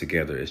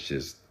together is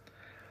just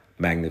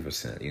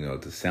magnificent. You know,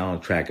 the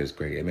soundtrack is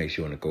great. It makes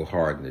you want to go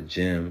hard in the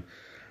gym.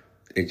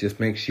 It just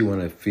makes you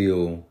want to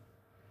feel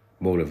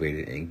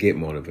motivated and get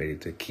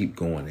motivated to keep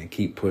going and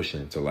keep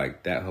pushing. So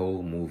like that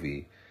whole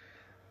movie,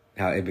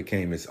 how it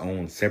became its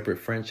own separate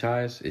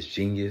franchise, is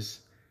genius.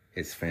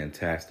 It's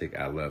fantastic.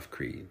 I love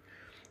Creed.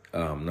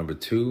 Number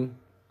 2,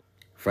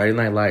 Friday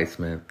Night Lights,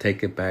 man.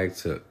 Take it back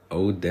to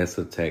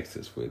Odessa,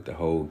 Texas with the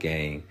whole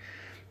gang.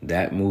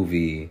 That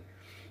movie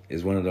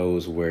is one of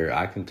those where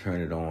I can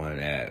turn it on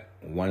at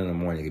 1 in the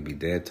morning and be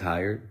dead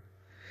tired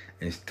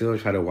and still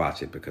try to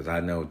watch it, because I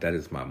know that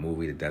is my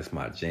movie, that's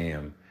my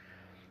jam.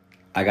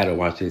 I got to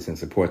watch this and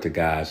support the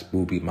guys,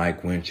 Booby,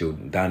 Mike Winchell,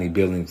 Donnie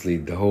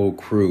Billingsley, the whole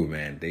crew,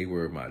 man. They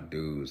were my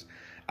dudes.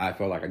 I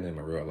felt like I knew them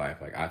in real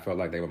life. Like, I felt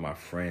like they were my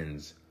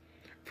friends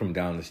from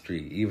down the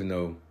street, even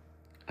though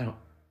I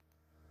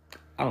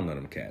don't know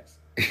them cats.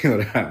 You know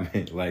what I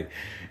mean? Like,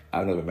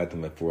 I've never met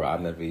them before.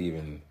 I've never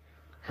even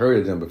heard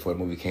of them before the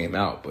movie came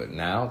out. But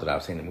now that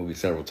I've seen the movie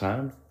several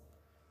times,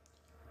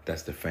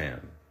 that's the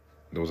fam.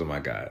 Those are my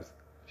guys.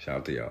 Shout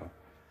out to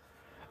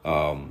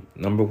y'all.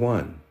 Number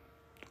 1,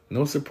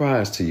 no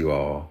surprise to you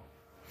all,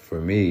 for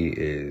me,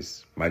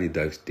 is Mighty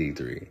Ducks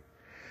D3.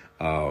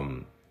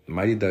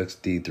 Mighty Ducks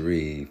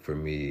D3, for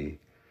me,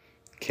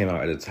 came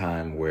out at a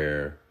time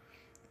where,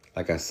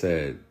 like I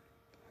said,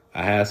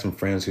 I had some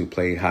friends who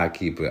played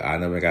hockey, but I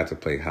never got to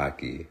play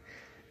hockey.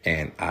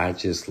 And I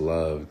just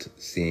loved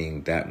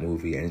seeing that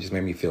movie, and it just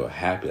made me feel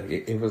happy.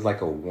 Like it was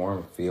like a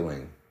warm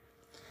feeling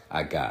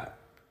I got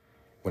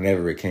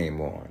whenever it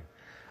came on.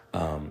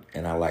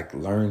 And I like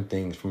learned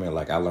things from it.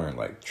 Like I learned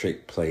like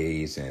trick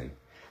plays and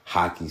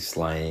hockey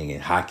slang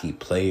and hockey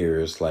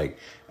players. Like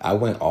I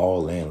went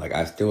all in. Like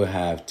I still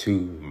have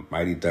 2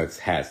 Mighty Ducks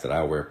hats that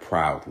I wear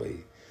proudly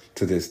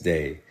to this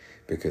day,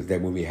 because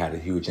that movie had a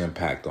huge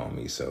impact on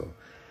me. So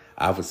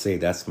I would say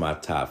that's my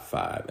top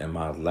 5. And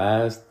my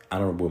last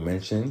honorable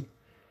mention,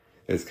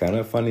 it's kind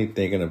of funny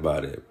thinking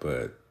about it,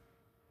 but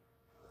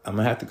I'm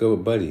going to have to go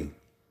with Buddy.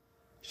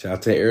 Shout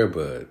out to Air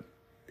Bud.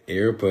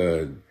 Air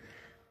Bud,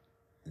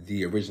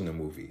 the original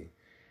movie,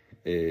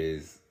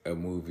 is a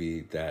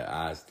movie that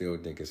I still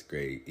think is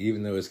great,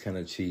 even though it's kind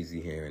of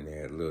cheesy here and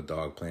there. The little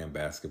dog playing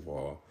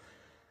basketball.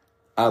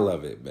 I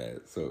love it,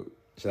 man. So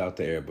shout out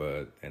to Air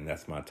Bud, and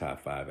that's my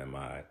top 5 and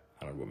my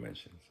honorable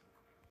mentions.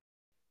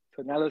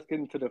 So now let's get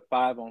into the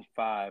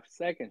 5-on-5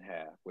 second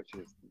half, which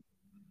is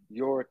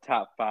your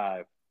top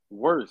 5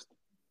 worst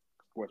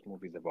sports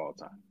movies of all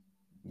time.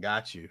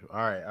 Got you. All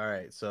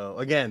right. So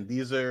again,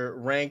 these are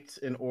ranked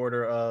in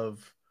order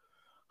of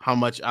how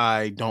much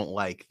I don't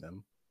like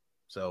them.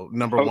 So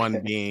number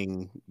 1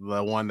 being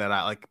the one that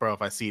I like, bro.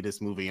 If I see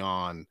this movie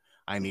on,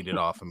 I need it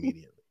off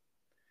immediately.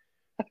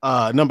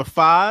 Number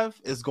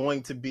 5 is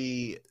going to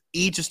be,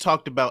 E just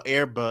talked about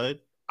Air Bud.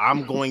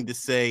 I'm going to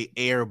say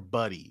Air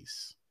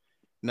Buddies.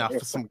 Now,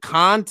 for some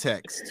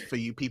context for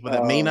you people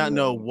that may not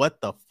know what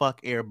the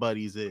fuck Air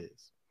Buddies is,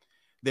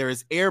 there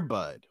is Air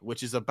Bud,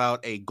 which is about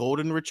a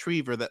golden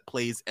retriever that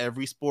plays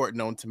every sport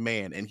known to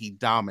man, and he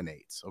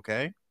dominates,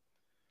 okay?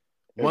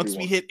 Once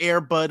we hit Air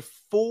Bud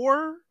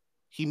 4,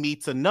 he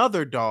meets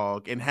another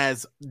dog and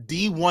has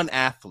D1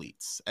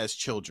 athletes as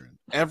children.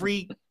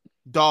 Every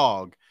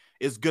dog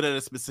is good at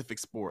a specific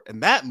sport,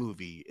 and that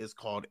movie is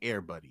called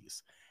Air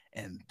Buddies.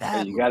 And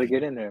that you got to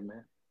get in there,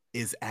 man.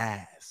 Is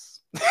ass.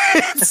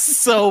 It's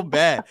so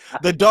bad.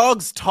 The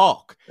dogs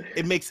talk.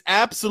 It makes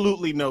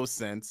absolutely no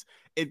sense.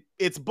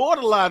 It's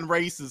borderline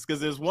racist because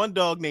there's one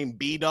dog named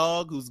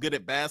B-Dog who's good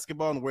at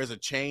basketball and wears a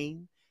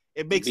chain.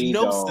 It makes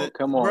B-Dog. no sense.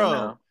 Come on, bro.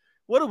 now.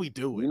 What are we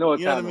doing? You know what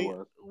you know time what I it mean?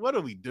 was. What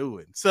are we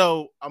doing?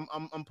 So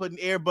I'm putting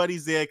Air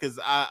Buddies there because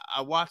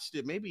I watched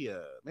it maybe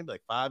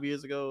like 5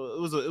 years ago.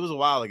 It was a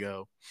while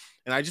ago,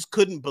 and I just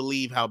couldn't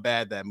believe how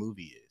bad that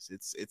movie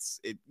is.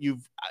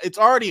 It's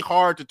already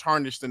hard to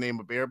tarnish the name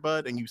of Air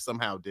Bud, and you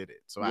somehow did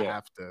it. So yeah.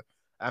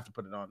 I have to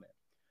put it on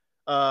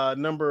there.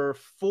 Number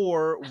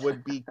 4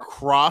 would be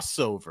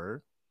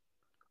Crossover.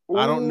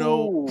 I don't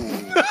know. Ooh,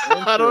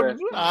 I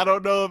interesting.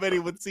 don't know if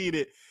anyone's seen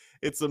it.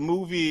 It's a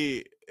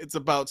movie. It's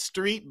about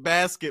street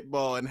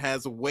basketball and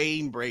has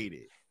Wayne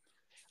Brady.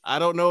 I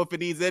don't know if it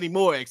needs any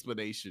more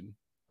explanation.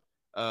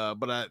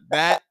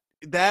 That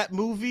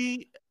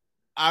movie,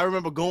 I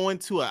remember going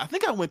to I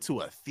think I went to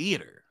a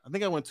theater. I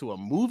think I went to a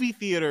movie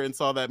theater and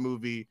saw that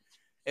movie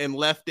and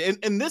left.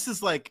 And this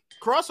is like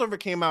Crossover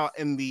came out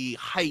in the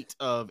height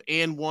of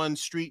And1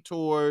 Street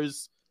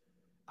Tours,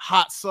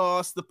 Hot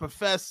Sauce, The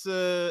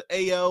Professor,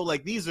 AO.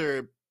 Like these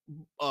are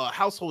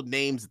household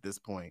names at this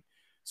point.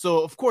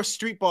 So of course,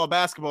 street ball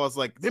basketball is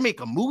like they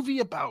make a movie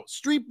about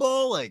street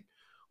ball. Like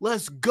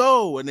let's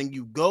go, and then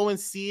you go and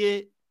see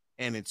it,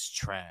 and it's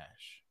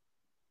trash,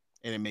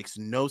 and it makes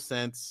no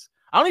sense.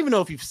 I don't even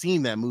know if you've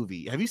seen that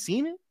movie. Have you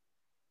seen it?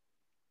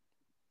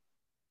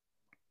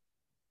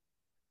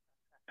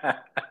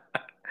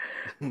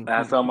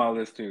 That's on my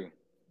list too.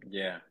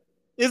 Yeah.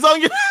 It's on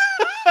your.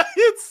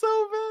 It's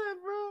so bad,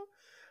 bro.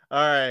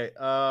 All right.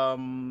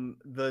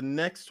 The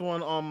next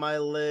one on my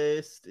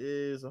list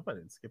is. Oh, I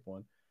didn't skip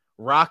one.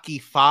 Rocky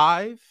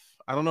 5.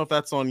 I don't know if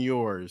that's on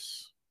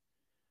yours,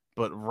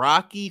 but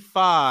Rocky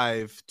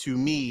 5 to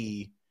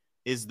me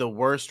is the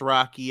worst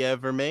Rocky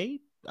ever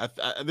made.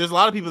 There's a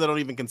lot of people that don't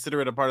even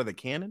consider it a part of the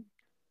canon.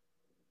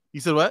 You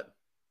said what?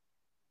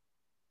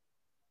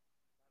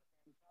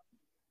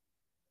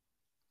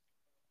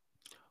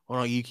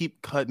 Hold on, you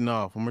keep cutting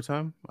off. One more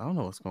time. I don't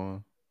know what's going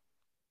on.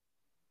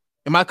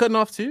 Am I cutting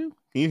off too?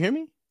 Can you hear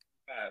me?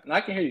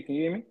 I can hear you. Can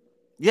you hear me?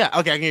 Yeah,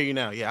 okay, I can hear you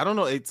now. Yeah, I don't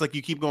know. It's like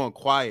you keep going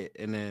quiet,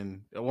 and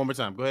then one more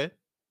time. Go ahead.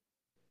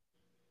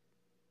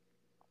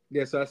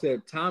 Yeah, so I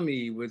said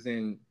Tommy was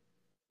in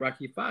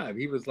Rocky 5.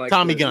 He was like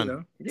Tommy the, Gunn. you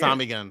know, yeah.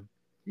 Tommy Gunn.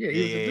 Yeah,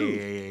 he was the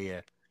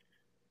dude.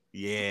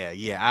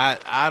 Yeah.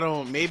 I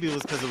don't. Maybe it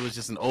was because it was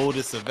just an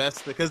older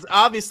Sylvester. Because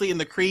obviously in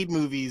the Creed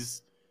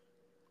movies,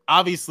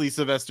 obviously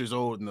Sylvester's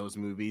old in those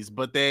movies,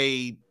 but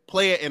they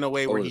play it in a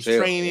way where he's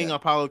training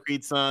Apollo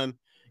Creed's son.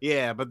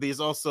 Yeah, but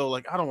there's also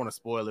like I don't want to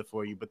spoil it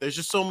for you, but there's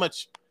just so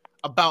much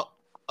about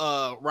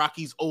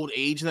Rocky's old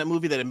age in that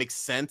movie that it makes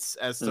sense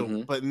as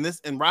to. But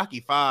in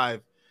Rocky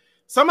 5,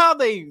 somehow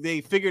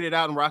they figured it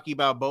out in Rocky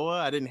Balboa.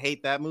 I didn't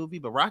hate that movie,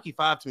 but Rocky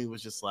 5 to me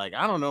was just like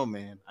I don't know,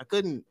 man. I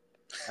couldn't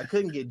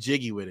get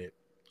jiggy with it.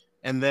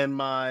 And then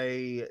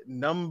my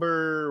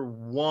number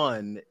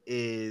 1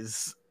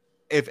 is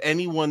if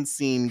anyone's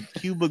seen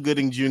Cuba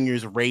Gooding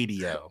Jr.'s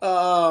Radio.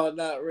 Oh,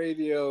 not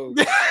Radio.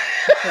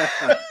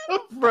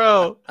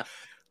 Bro,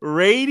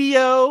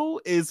 Radio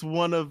is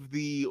one of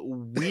the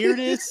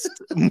weirdest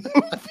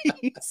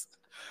movies.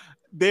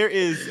 There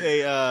is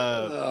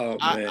a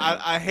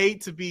I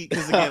hate to be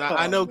because again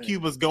I know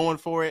Cuba's going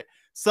for it.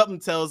 Something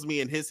tells me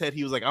in his head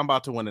he was like, I'm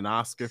about to win an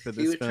Oscar for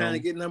this. He was trying to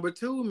get number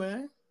 2,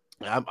 man.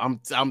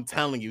 I'm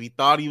telling you, he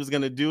thought he was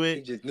gonna do it.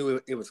 He just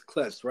knew it was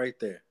clutch right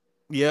there.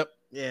 Yep.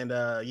 And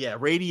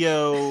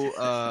Radio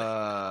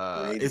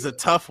is a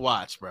tough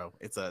watch, bro.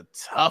 It's a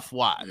tough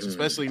watch,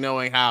 especially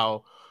knowing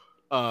how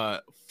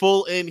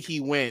full in he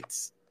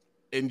went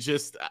and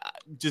just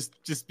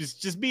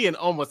being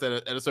almost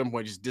at a certain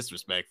point just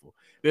disrespectful.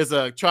 There's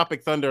a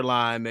Tropic Thunder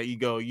line that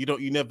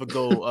you never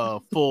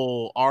go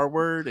full R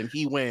word, and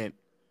he went.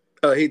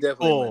 Oh, he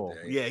definitely went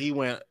there. Yeah, he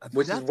went.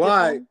 Which is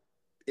why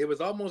it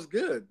was almost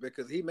good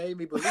because he made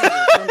me believe in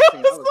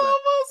something. I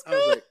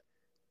was like,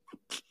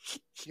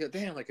 yeah,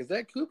 damn, like, is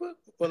that Cooper?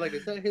 Or, like,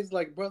 is that his,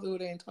 like, brother who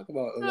they ain't talk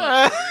about?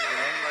 Like,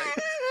 I'm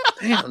like,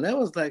 damn, that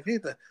was, like,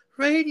 he's the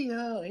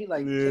Radio. He,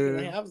 like,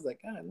 I was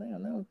like, God,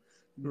 damn, no.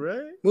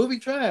 Right? Movie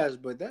trash,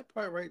 but that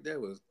part right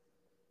there was,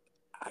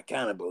 I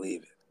kind of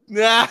believe it.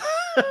 Yeah.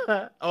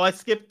 Oh, I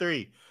skipped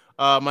 3.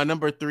 My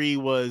number 3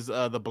 was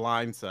The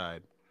Blind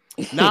Side.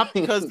 Not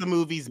because the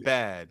movie's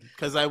bad,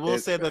 because I will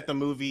say that the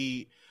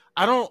movie,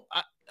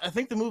 I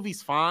think the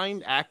movie's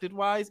fine acted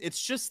wise. It's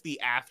just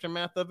the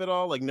aftermath of it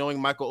all, like knowing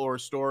Michael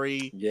Orr's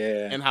story,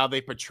 and how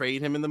they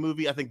portrayed him in the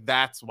movie. I think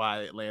that's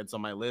why it lands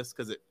on my list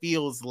because it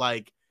feels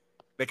like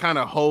they kind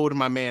of hold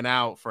my man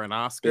out for an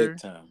Oscar. Big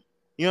time.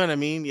 You know what I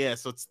mean? Yeah.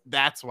 So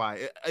that's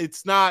why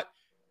it's not.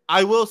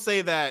 I will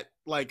say that,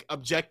 like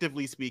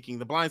objectively speaking,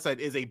 The Blind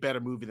Side is a better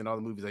movie than all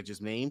the movies I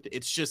just named.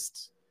 It's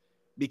just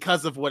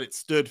because of what it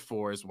stood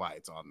for is why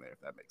it's on there. If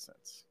that makes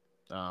sense.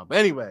 But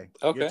anyway,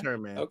 your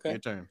turn, man. Okay, your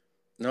turn.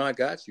 No, I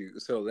got you.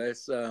 So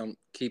let's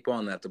keep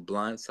on that. The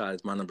Blind Side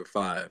is my number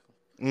 5.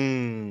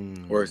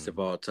 Worst of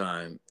all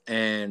time.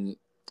 And,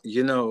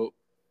 you know,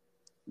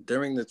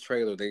 during the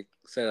trailer, they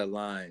said a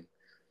line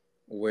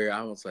where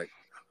I was like,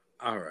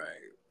 all right.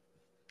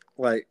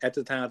 Like, at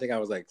the time, I think I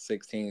was like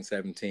 16,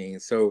 17.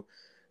 So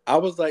I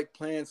was like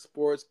playing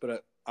sports,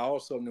 but I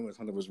also knew when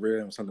something was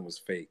real and something was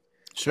fake.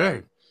 Sure.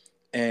 Right?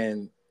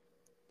 And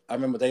I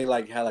remember they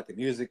like had like the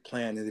music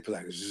playing and they'd be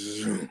like,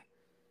 zoom.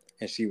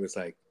 And she was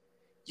like,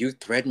 you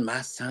threatened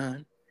my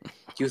son?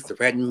 You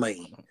threatened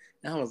me.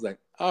 And I was like,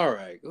 all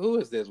right, who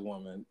is this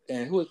woman?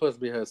 And who is supposed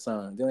to be her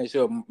son? Then they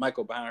showed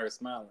Michael behind her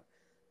smiling.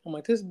 I'm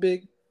like, this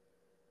big.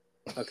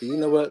 Okay, you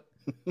know what?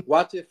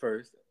 Watch it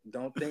first.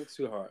 Don't think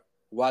too hard.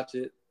 Watch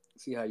it.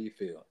 See how you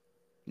feel.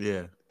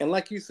 Yeah. And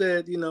like you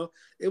said,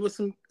 it was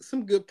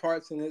some good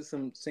parts in it.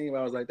 Some scene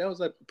where I was like, that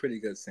was a pretty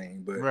good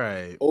scene. But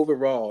Right.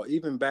 overall,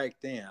 even back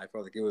then, I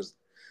felt like it was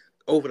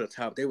over the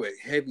top. They were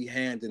heavy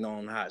handed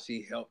on how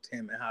she helped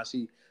him and how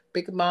she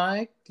Big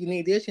Mike, you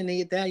need this, you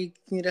need that, you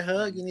need a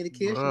hug, you need a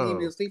kiss, you need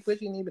me to sleep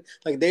with you,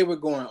 like they were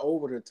going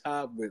over the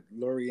top with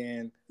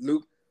Lorianne,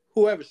 Luke,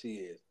 whoever she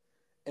is.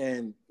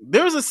 And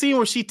there was a scene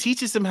where she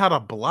teaches him how to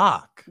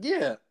block.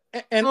 Yeah.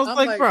 And I was I'm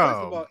like, bro. first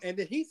of all, and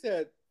then he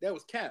said that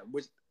was Cap,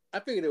 which I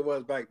figured it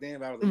was back then,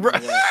 but I was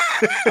like, you know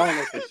what? I don't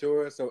know for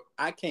sure. So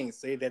I can't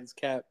say that it's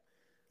Cap.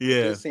 Yeah.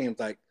 It just seems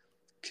like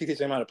she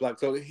teaches him how to block.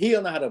 So he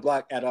don't know how to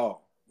block at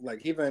all. Like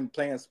he been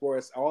playing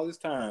sports all this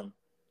time,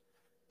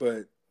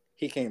 but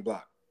he can't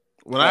block.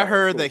 When I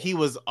heard that he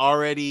was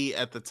already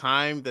at the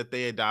time that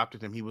they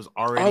adopted him, he was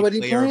already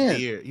player of the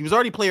year. He was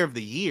already player of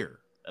the year,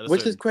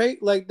 which is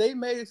great. Like they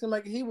made it seem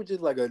like he was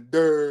just like a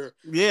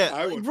Yeah,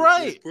 I want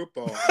to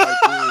football. Like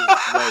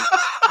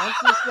I'm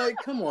just like,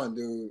 come on,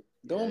 dude.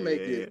 Don't make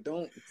it.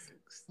 Don't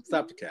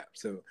stop the cap.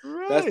 So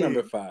that's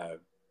number 5.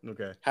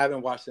 Okay.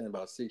 Haven't watched it in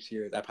about 6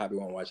 years. I probably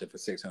won't watch it for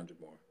 600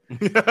 more.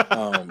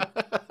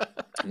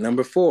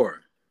 Number 4.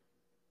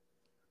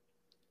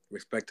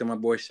 Respect to my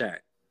boy Shaq.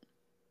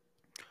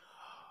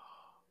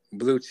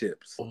 Blue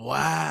Chips. Wow.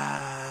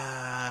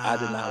 I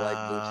did not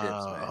like Blue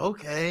Chips,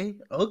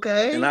 man.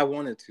 Okay. And I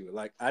wanted to.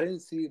 Like, I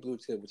didn't see Blue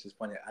Chips, which is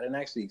funny. I didn't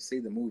actually see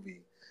the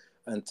movie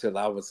until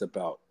I was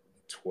about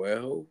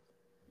 12.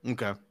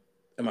 Okay.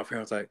 And my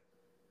friend was like,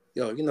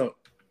 yo,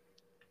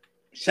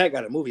 Shaq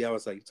got a movie. I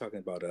was like, you talking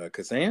about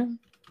Kazam?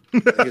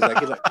 He's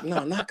like,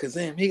 no, not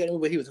Kazam. He got a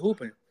movie, but he was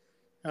hooping.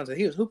 I was like,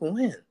 he was hooping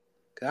when?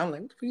 Because I'm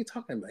like, what the fuck are you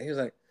talking about? He was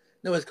like,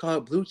 no, it's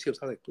called Blue Chips.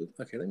 I was like,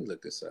 okay, let me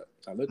look this up.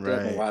 So I looked it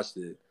up and watched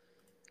it.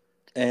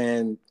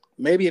 And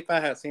maybe if I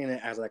had seen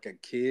it as like a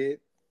kid,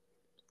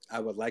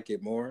 I would like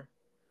it more.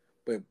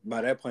 But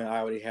by that point, I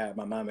already had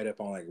my mind made up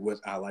on like what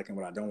I like and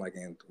what I don't like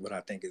and what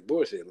I think is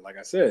bullshit, like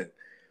I said.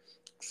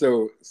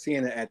 So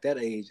seeing it at that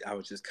age, I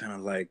was just kind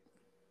of like,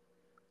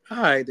 all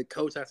right, the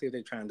coach, I see what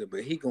they're trying to do,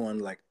 but he going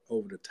like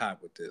over the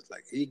top with this.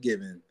 Like he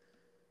giving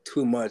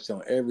too much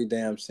on every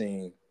damn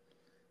scene.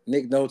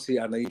 Nick Nolte,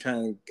 I know you're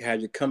trying to have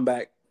your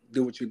comeback,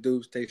 do what you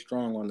do, stay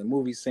strong on the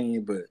movie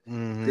scene, but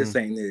this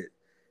ain't it.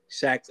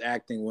 Shaq's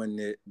acting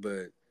wasn't it,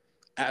 but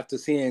after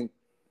seeing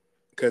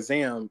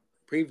Kazam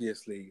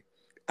previously,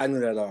 I knew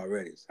that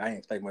already. So I didn't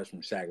expect much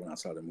from Shaq when I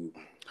saw the movie.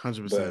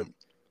 100%. But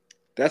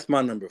that's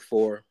my number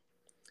 4.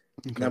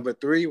 Okay. Number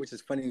 3, which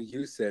is funny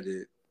you said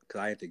it, because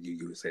I didn't think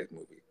you would say this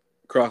movie.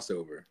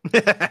 Crossover.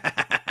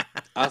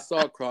 I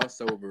saw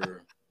Crossover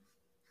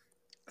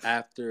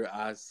after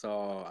I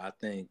saw, I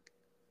think,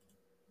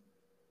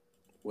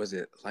 was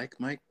it Like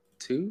Mike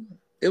 2?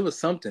 It was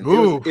something.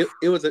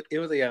 It was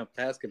a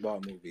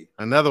basketball movie.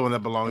 Another one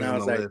that belongs on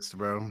the list,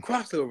 bro.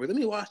 Crossover. Let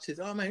me watch this.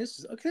 Oh man, this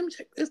is okay. Let me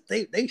check this.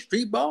 They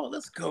street ball.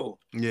 Let's go.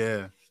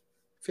 Yeah.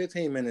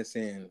 15 minutes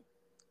in,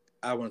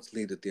 I wanted to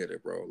leave the theater,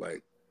 bro.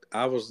 Like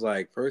I was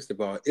like, first of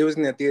all, it was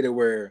in that theater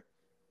where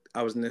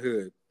I was in the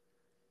hood,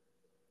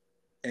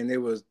 and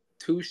there was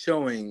 2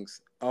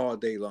 showings all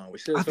day long.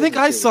 I think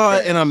I saw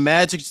it in a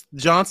Magic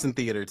Johnson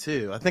theater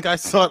too. I think I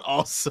saw it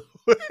also.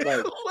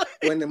 Like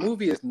when the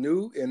movie is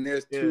new and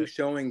there's 2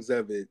 showings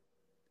of it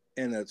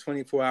in a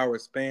 24-hour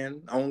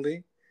span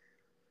only,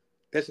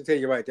 that should tell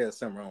you right there there's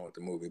something wrong with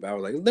the movie. But I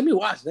was like, let me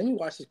watch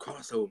this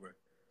crossover.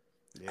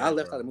 Yeah, I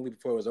left out the movie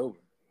before it was over.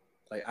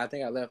 Like I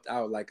think I left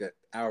out like an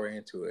hour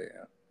into it.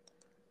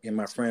 And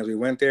my friends, we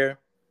went there.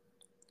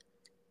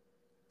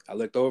 I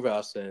looked over,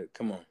 I said,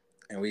 come on.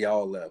 And we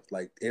all left.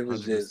 Like it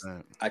was 100%. Just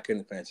I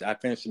couldn't finish it. I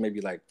finished it maybe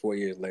like 4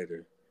 years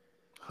later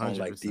 100%. On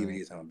like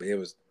DVDs on. But it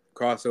was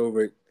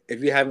Crossover.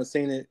 If you haven't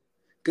seen it,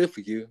 good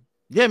for you.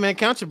 Yeah, man,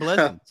 count your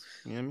blessings.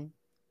 You know what I mean?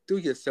 Do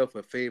yourself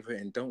a favor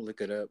and don't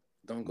look it up.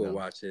 Don't go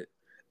watch it.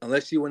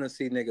 Unless you want to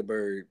see Nigga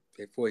Bird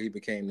before he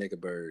became Nigga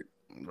Bird.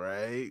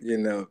 Right. You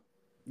know.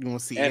 You want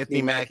to see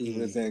Anthony Mackie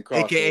was in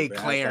Crossover, aka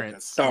Clarence. Like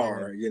a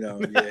star, Yeah,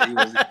 he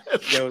was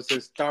there was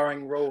his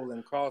starring role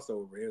in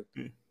Crossover. It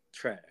was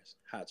trash.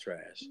 Hot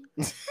trash.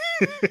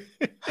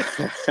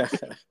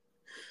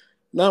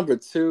 Number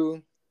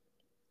 2,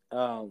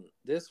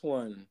 this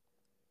one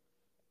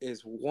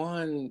is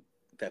one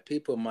that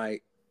people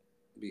might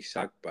be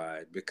shocked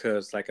by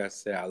because, like I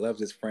said, I love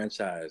this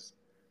franchise,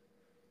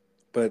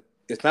 but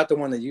it's not the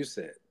one that you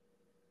said.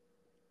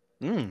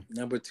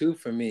 Number 2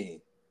 for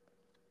me,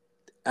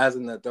 as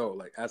an adult,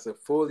 like as a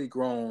fully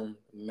grown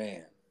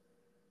man,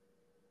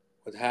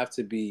 would have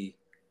to be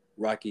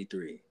Rocky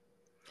 3.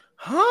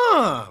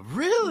 Huh?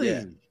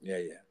 Really? Yeah.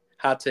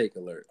 Hot take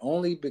alert.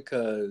 Only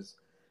because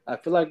I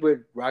feel like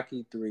with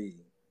Rocky 3,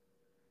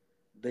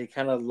 they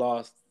kind of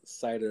lost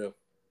sight of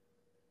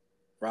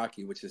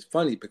Rocky, which is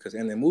funny because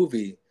in the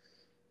movie,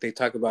 they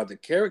talk about the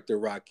character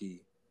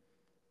Rocky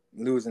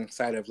losing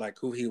sight of like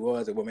who he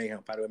was and what made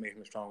him fight, what made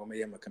him strong, what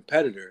made him a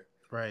competitor.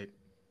 Right.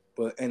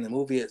 But in the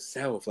movie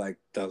itself, like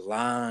the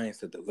lines,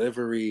 the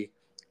delivery,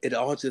 it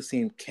all just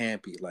seemed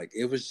campy. Like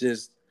it was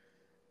just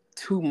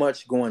too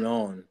much going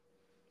on.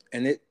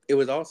 And it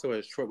was also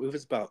a short, it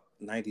was about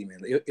 90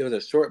 minutes. It was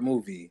a short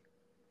movie,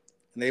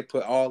 and they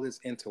put all this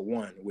into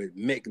one with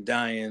Mick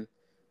dying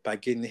by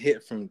getting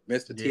hit from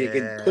Mr. T,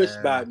 getting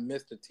pushed by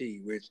Mr.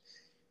 T, which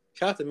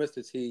shout out to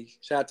Mr. T,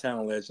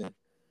 Chi-Town legend.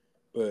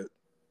 But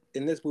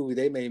in this movie,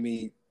 they made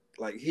me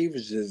like he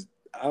was just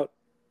out.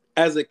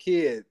 As a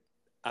kid,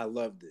 I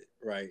loved it,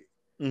 right?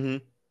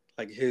 Mm-hmm.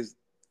 Like his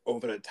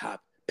over the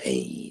top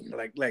pain,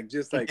 like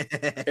just like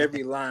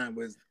every line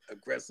was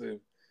aggressive.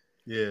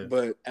 Yeah.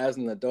 But as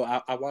an adult,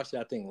 I watched it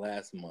I think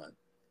last month,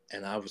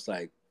 and I was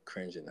like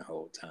cringing the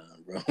whole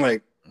time, bro.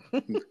 Like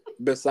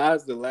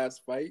besides the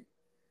last fight,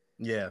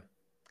 yeah,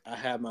 I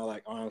had my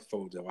like arms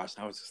folded. I was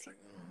just like,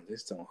 oh,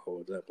 this don't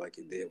hold up like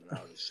it did when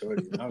I was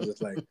shorty. And I was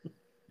just like,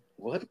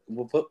 what?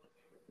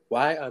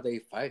 Why are they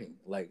fighting?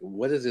 Like,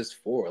 what is this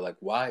for? Like,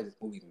 why is this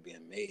movie even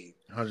being made?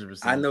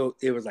 100%. I know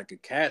it was like a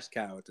cash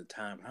cow at the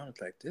time. I was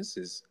like, this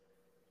is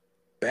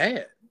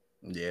bad.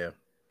 Yeah.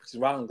 Which is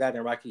why I'm glad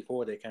in Rocky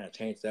IV they kind of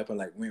changed it up and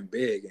like went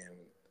big and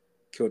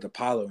killed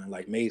Apollo and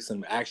like made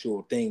some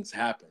actual things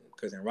happen.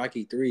 Because in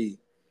Rocky III,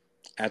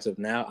 as of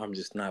now, I'm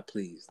just not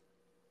pleased.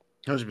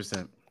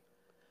 100%.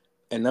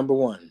 And number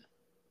one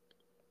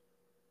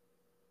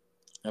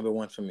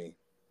for me.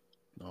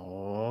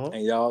 Oh.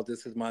 And y'all,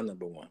 this is my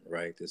number one,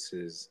 right? This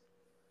is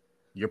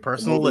your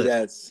personal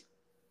list.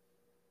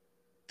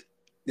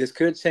 This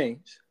could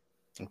change.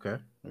 Okay.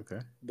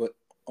 But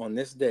on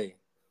this day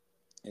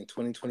in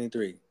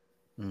 2023,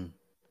 I'm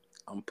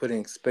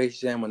putting Space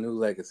Jam: A New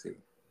Legacy.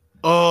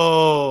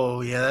 Oh,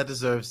 yeah, that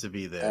deserves to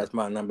be there. That's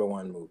my number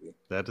one movie.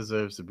 That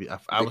deserves to be.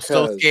 I was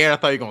so scared. I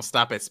thought you were going to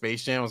stop at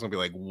Space Jam. I was going to be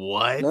like,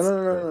 what?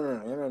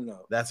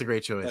 No. That's a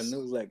great choice. A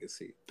New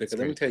Legacy. Because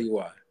let me tell you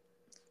why.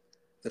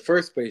 The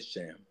first Space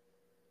Jam,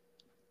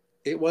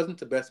 it wasn't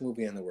the best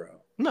movie in the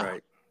world. No.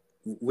 Right?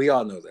 We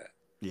all know that.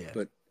 Yeah.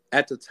 But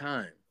at the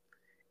time,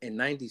 in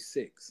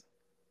 96,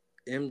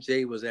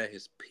 MJ was at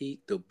his peak.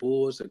 The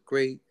Bulls are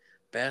great.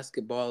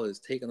 Basketball is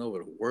taking over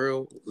the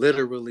world,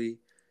 literally.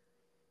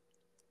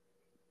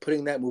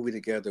 Putting that movie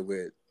together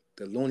with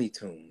the Looney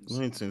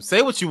Tunes.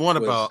 Say what you want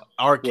about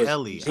R.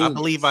 Kelly. Genius. I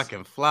Believe I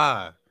Can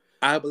Fly.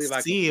 I Believe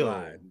I Can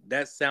Fly.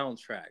 That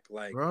soundtrack,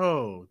 like,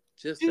 bro,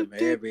 just to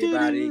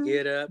everybody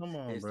get up. Come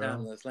on, it's bro.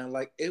 time to slam.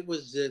 Like, it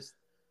was just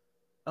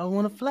I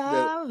want to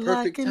fly. The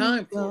perfect like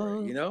time for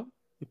it, you know?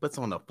 He puts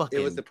on the fucking.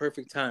 It was the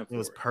perfect time for it. It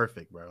was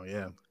perfect, bro.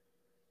 Yeah.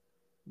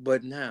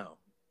 But now,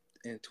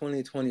 in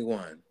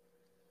 2021,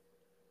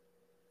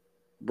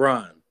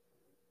 Bron,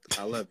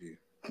 I love you.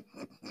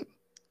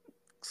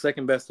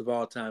 Second best of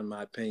all time, in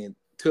my opinion,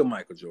 to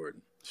Michael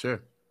Jordan.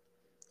 Sure.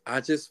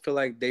 I just feel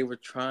like they were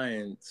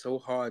trying so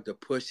hard to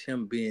push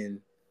him being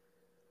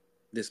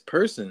this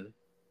person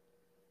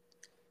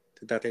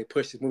that they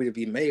pushed this movie to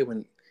be made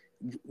when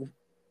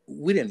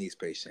we didn't need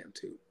Space Jam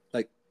 2.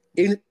 Like,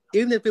 even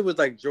if it was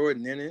like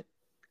Jordan in it,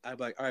 I'd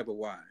be like, all right, but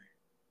why?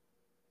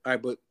 All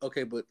right, but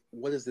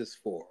what is this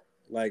for?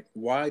 Like,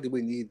 why do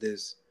we need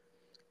this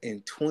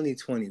in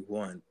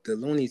 2021? The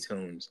Looney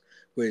Tunes,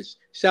 which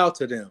shout out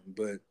to them,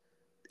 but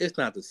it's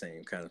not the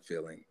same kind of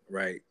feeling,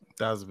 right?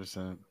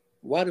 1,000%.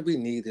 Why do we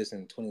need this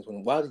in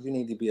 2020? Why do you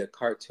need to be a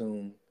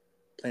cartoon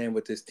playing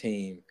with this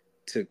team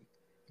to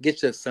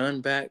get your son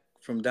back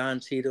from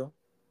Don Cheadle?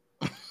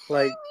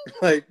 like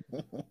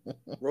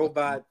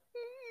robot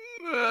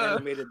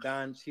animated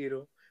Don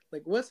Cheadle.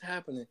 Like, what's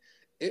happening?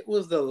 It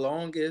was the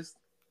longest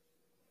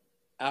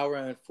hour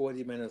and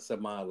 40 minutes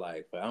of my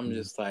life. I'm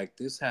just like,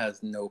 this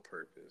has no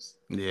purpose.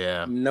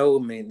 Yeah. No,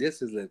 man,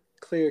 this is a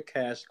clear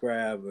cash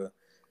grab.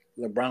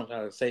 LeBron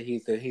trying to say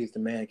he's the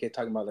man. Keep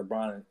talking about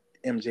LeBron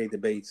and MJ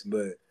debates,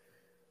 but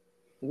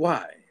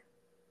why?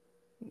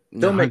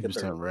 Don't make it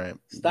right.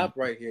 Stop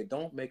right here.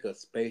 Don't make a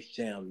Space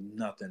Jam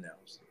nothing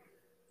else.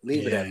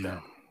 Leave it at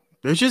that.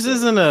 There just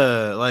isn't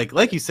a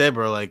like you said,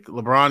 bro. Like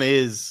LeBron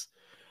is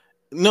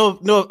no.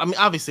 I mean,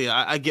 obviously,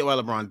 I get why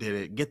LeBron did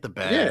it. Get the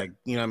bag. Yeah.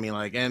 You know what I mean?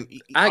 Like, and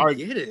I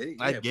get it.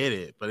 I get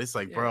it, but it's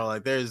like, bro,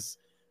 like there's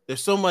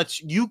so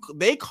much.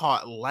 They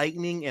caught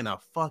lightning in a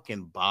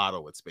fucking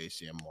bottle with Space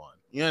Jam 1.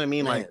 You know what I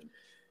mean? Man. Like,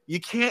 you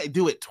can't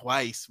do it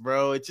twice,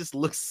 bro. It just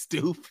looks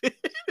stupid.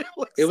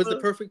 It was the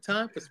perfect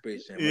time for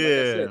Space Jam. Yeah. Like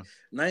I said,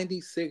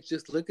 96,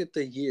 just look at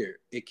the year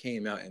it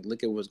came out and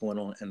look at what's going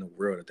on in the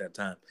world at that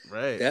time.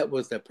 Right. That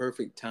was the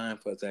perfect time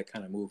for that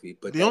kind of movie.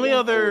 But the only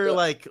other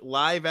like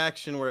live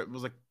action where it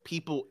was like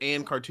people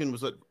and cartoon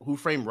was like Who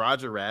Framed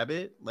Roger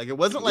Rabbit. Like, it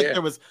wasn't like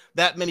there was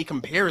that many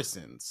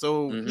comparisons.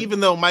 So even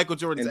though Michael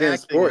Jordan's and then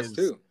acting sports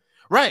too.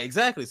 Right,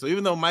 exactly. So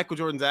even though Michael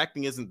Jordan's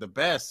acting isn't the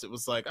best, it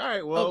was like, all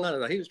right, well,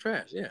 no, he was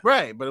trash, yeah.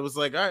 Right, but it was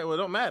like, all right, well, it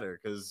don't matter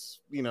because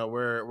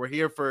we're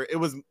here for it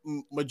was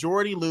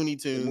majority Looney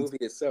Tunes. The movie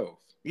itself,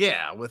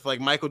 yeah, with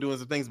like Michael doing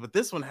some things, but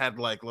this one had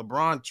like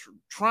LeBron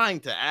trying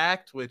to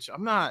act, which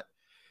I'm not.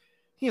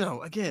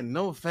 Again,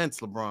 no offense,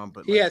 LeBron,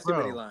 but he had too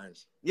many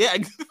lines. Yeah,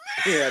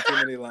 he had too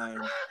many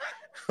lines.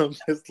 I'm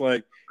just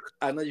like,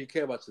 I know you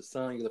care about your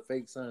son. You're the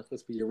fake son. It's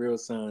supposed to be your real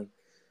son.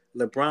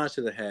 LeBron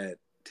should have had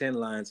 10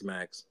 lines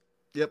max.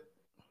 Yep.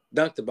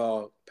 Dunk the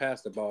ball,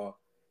 pass the ball,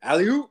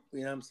 alley-oop,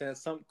 you know what I'm saying?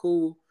 Something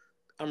cool.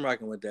 I'm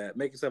rocking with that.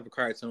 Make yourself a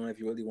cartoon if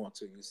you really want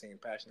to. You seem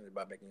passionate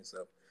about making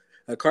yourself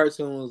a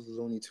cartoon,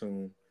 Looney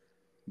Tune,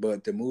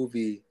 but the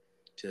movie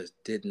just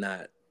did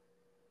not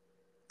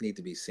need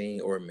to be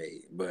seen or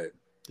made. But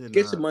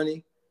get your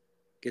money,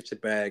 get your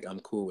bag. I'm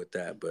cool with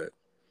that. But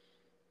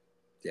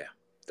yeah,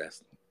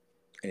 that's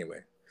anyway.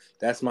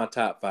 That's my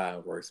top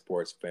 5 worst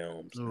sports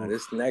films. Now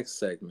this next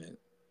segment,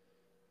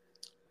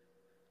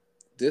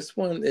 this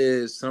one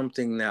is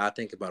something that I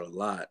think about a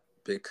lot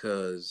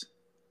because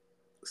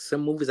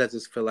some movies I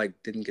just feel like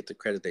didn't get the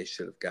credit they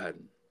should have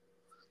gotten.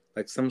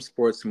 Like some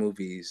sports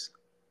movies,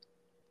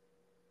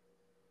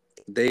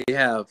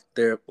 they're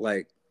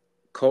like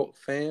cult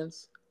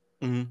fans,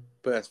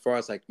 but as far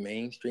as like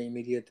mainstream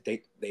media,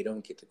 they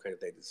don't get the credit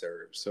they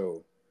deserve.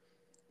 So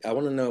I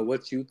want to know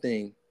what you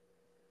think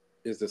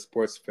is the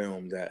sports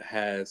film that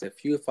has a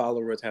few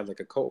followers, have like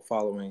a cult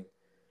following,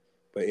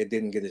 but it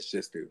didn't get its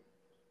just due.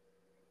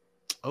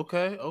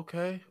 Okay.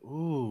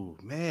 Ooh,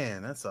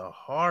 man, that's a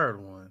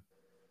hard one.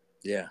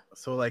 Yeah.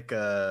 So like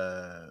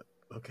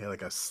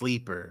like a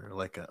sleeper,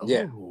 like a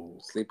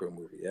sleeper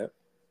movie. Yep.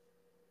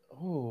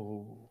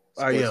 Oh,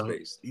 sports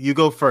based. You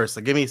go first.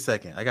 Like, give me a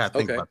second. I gotta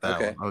think about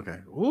that one. Okay.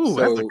 Ooh,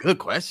 that's a good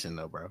question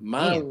though, bro.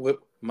 Mine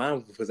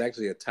was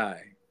actually a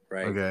tie,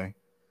 right? Okay.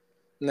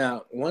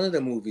 Now, one of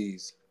the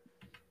movies,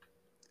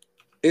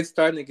 it's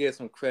starting to get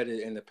some credit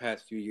in the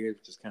past few years,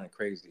 which is kind of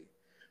crazy.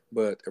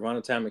 But around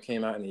the time it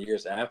came out in the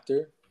years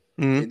after,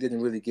 it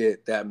didn't really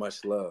get that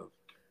much love.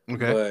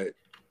 Okay. But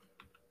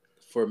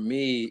for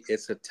me,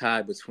 it's a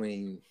tie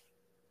between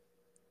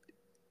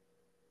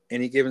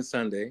Any Given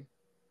Sunday.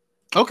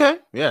 Okay.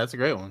 Yeah, that's a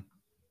great one.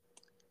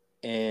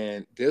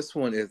 And this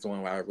one is the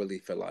one where I really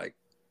feel like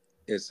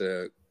it's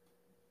a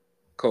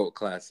cult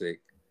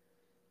classic,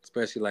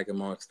 especially like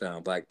amongst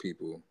black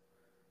people.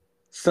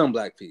 Some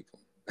black people.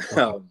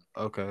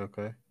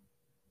 Okay.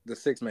 The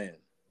Sixth Man.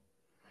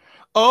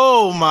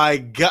 Oh my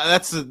God,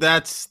 that's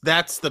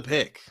the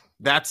pick.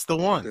 That's the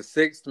one. The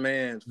Sixth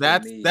Man.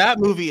 That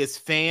movie is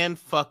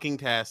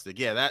fan-fucking-tastic.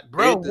 Yeah, that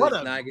bro. It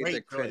does not get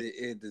the credit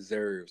it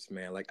deserves,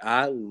 man. Like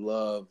I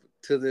love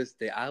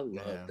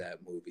that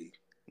movie.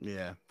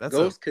 Yeah, that's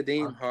Ghost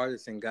Kadeem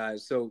Hardison,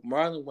 guys. So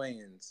Marlon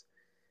Wayans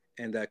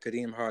and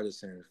Kadeem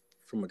Hardison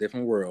from a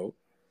different world.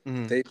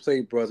 They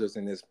played brothers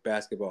in this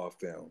basketball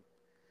film,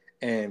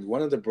 and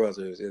one of the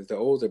brothers is the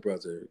older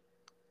brother,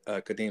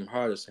 Kadeem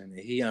Hardison, and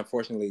he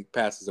unfortunately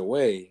passes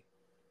away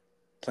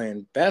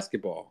playing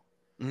basketball.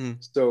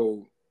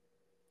 So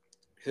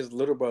his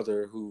little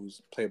brother,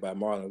 who's played by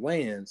Marlon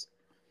Wayans,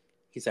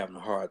 he's having a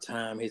hard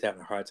time. He's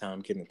having a hard time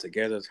getting it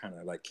together, trying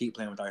to like keep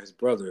playing without his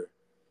brother.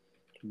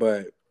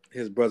 But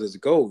his brother's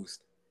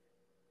ghost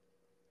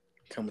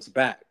comes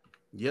back.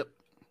 Yep.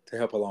 To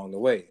help along the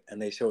way,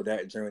 and they show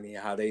that journey,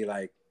 how they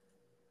like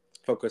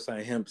focus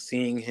on him,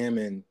 seeing him,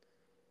 and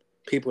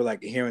people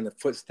like hearing the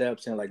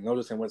footsteps and like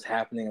noticing what's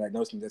happening, like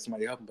noticing there's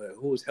somebody helping, but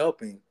who's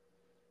helping?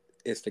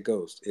 It's the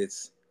ghost.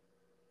 It's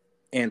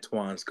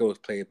Antoine's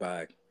ghost, played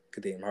by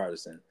Kadeem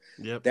Hardison.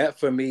 Yep. That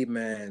for me,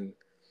 man,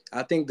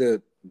 I think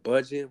the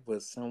budget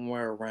was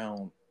somewhere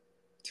around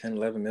 10,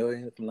 11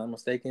 million, if I'm not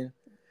mistaken.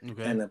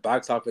 Okay. And the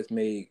box office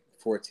made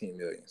 14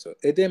 million. So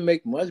it didn't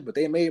make much, but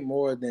they made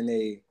more than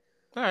they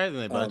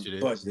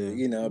budgeted,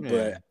 you know,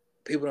 but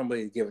people don't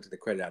really give it to the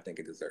credit I think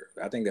it deserves.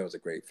 I think that was a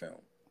great film.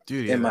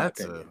 Dude, yeah,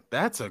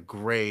 that's a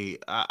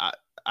great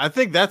I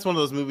think that's one of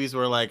those movies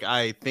where like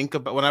I think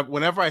about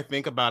whenever I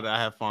think about it, I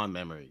have fond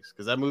memories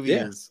because that movie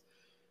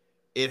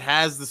it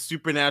has the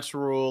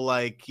supernatural,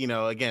 like, you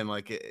know, again,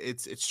 like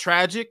it's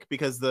tragic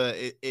because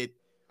the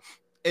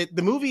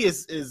movie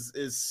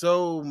is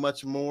so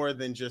much more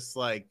than just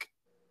like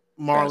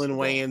Marlon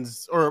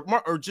Wayans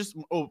or just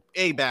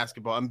A,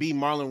 basketball, and B,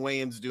 Marlon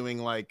Wayans doing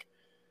like,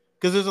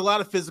 because there's a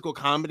lot of physical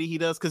comedy he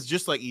does, because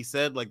just like he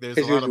said, like there's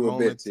a lot of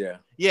moments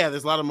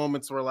there's a lot of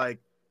moments where like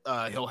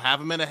he'll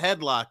have him in a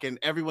headlock and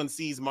everyone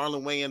sees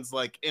Marlon Wayans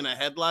like in a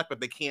headlock,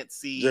 but they can't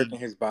see jerking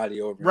his body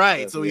over,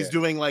 right? So he's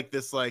doing like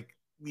this, like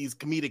these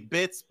comedic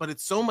bits, but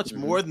it's so much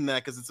more than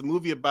that because it's a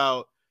movie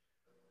about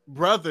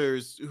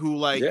brothers who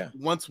like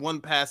once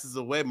one passes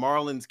away,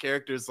 Marlon's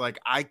character is like,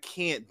 I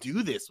can't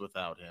do this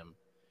without him,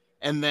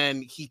 and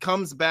then he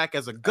comes back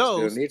as a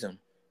ghost.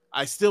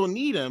 I still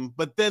need him,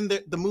 but then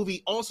the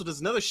movie also does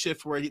another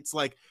shift where it's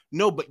like,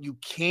 no, but you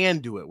can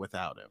do it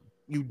without him.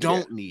 You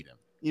don't need him.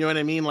 You know what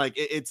I mean? Like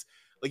it's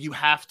like you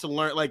have to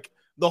learn. Like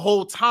the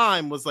whole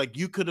time was like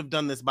you could have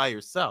done this by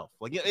yourself.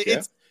 Like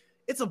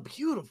it's a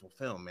beautiful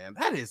film, man.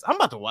 I'm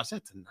about to watch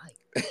that tonight.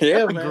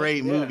 That's a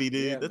great movie,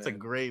 dude. That's a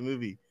great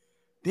movie.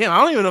 Damn,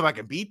 I don't even know if I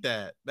can beat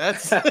that.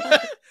 That's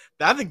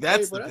I think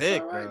that's the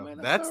pick, bro. Man.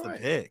 That's the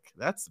pick.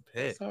 That's the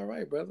pick. That's all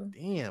right, brother.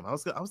 Damn, I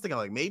was thinking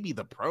like maybe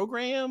The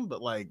Program,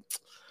 but like,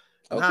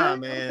 nah,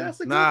 man,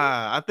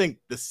 nah. I think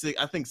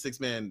Six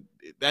Man,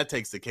 that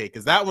takes the cake,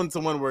 because that one's the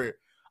one where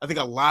I think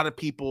a lot of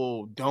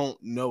people don't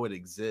know it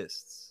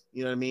exists.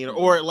 You know what I mean?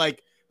 Or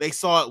like they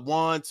saw it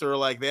once, or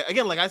like they,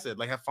 again, like I said,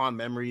 like have fond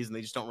memories and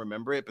they just don't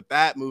remember it. But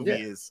that movie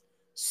is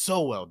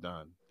so well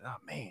done. Oh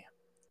man,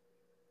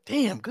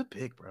 damn, good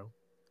pick, bro.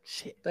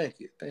 Shit. Thank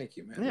you,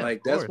 man. Yeah,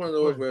 like that's one of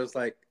those where it's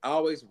like I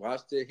always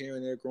watched it here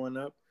and there growing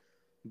up,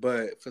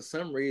 but for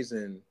some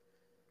reason,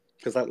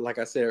 because like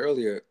I said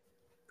earlier,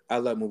 I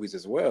love movies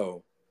as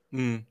well.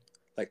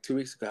 Like 2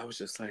 weeks ago, I was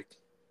just like,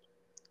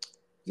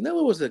 you know,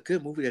 it was a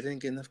good movie that didn't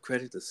get enough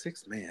credit. The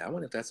Sixth Man. I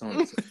wonder if that's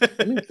on.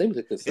 let me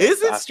look this up.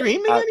 Is it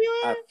streaming anywhere?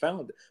 I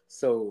found it.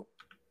 So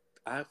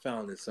I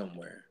found it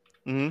somewhere.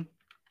 I'm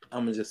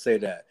gonna just say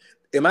that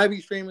it might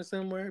be streaming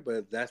somewhere,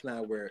 but that's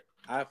not where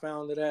I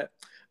found it at.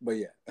 But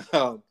yeah.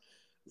 You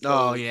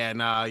gonna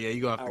have to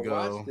go.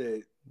 I watched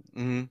it,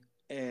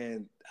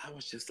 and I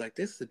was just like,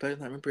 "This is better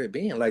than I remember it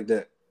being." Like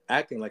the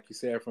acting, like you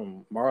said,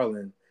 from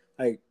Marlon.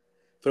 Like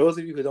for those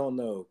of you who don't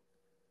know,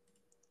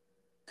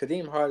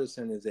 Kadeem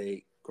Hardison is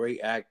a great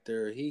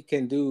actor. He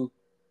can do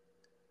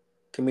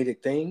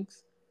comedic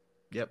things.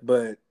 Yep.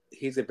 But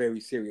he's a very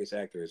serious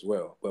actor as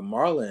well. But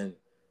Marlon,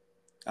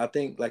 I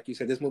think, like you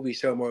said, this movie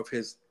showed more of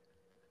his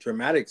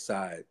dramatic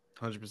side.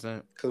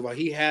 100%. Because while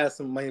he has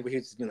some money where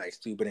he's just being like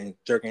stupid and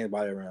jerking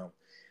anybody around,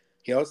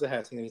 he also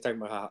has something he's talking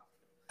about how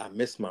I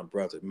miss my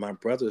brother. My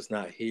brother's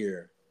not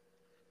here.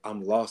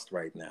 I'm lost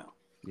right now.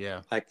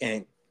 Yeah. Like,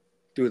 and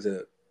through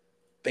the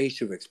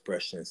facial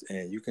expressions,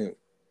 and you can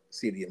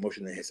see the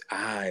emotion in his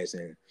eyes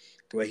and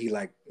the way he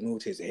like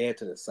moved his head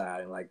to the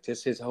side and like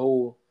just his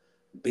whole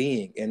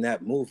being in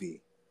that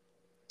movie.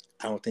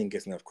 I don't think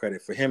gets enough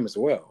credit for him as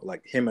well.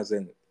 Like him as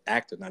an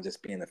actor, not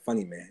just being a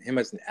funny man. Him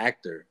as an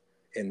actor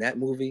in that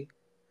movie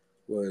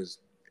was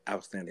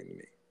outstanding to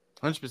me.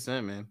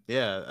 100%, man.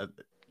 Yeah,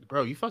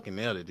 bro, you fucking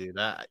nailed it, dude.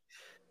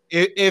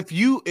 If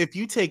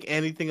you take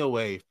anything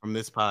away from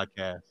this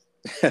podcast,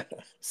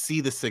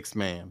 see The Sixth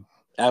Man.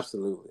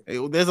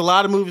 Absolutely. There's a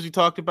lot of movies we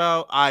talked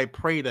about. I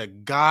pray to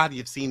God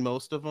you've seen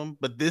most of them,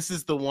 but this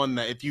is the one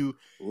that if you've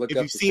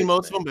seen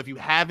most of them, but if you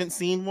haven't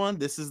seen one,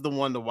 this is the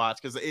one to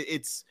watch because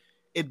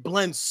it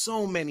blends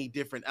so many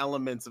different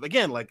elements of,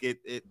 again, like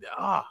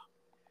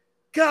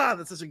God,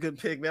 that's such a good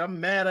pick, man. I'm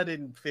mad I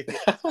didn't pick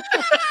it.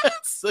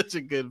 Such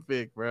a good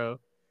pick, bro.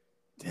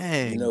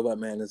 Dang. You know what,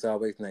 man? It's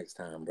always next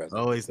time, brother.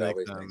 Always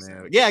next time,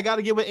 man. Yeah, I got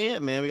to get with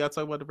Ant, man. We got to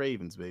talk about the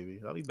Ravens, baby.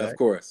 I'll be back. Of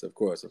course.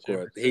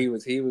 Sure. He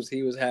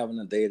was having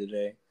a day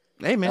today.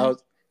 Hey, man.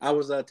 I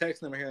was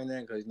texting him here and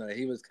there because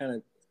he was kind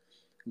of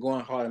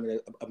going hard on me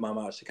about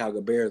my Chicago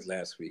Bears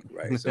last week,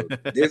 right? So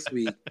this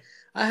week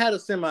I had a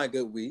semi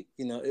good week.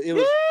 It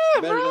was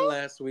better than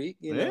last week.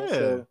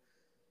 So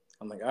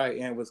I'm like, all right,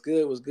 Ant, what's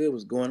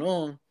going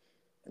on?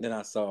 And then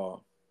I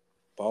saw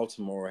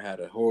Baltimore had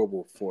a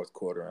horrible fourth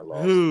quarter and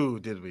lost. Who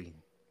did we?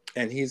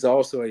 And he's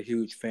also a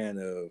huge fan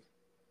of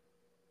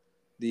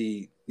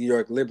the New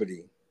York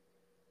Liberty.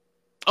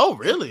 Oh,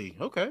 really?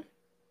 Okay.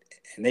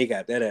 And they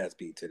got that ass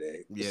beat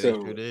today. Yeah, so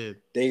they sure did.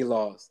 They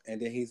lost.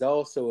 And then he's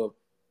also a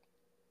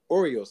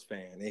Orioles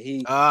fan. And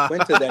he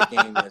went to that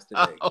game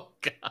yesterday. Oh,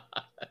 God.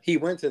 He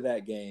went to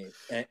that game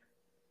and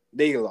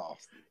they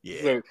lost.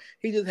 Yeah. So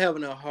he's just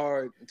having a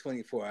hard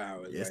 24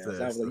 hours. Yes, right?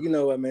 So I was like, you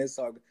know what, man? It's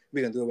all good.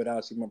 We can do it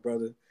without you, my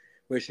brother.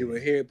 Wish you were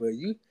here, but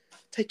you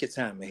take your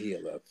time and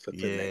heal up for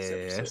the next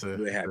episode.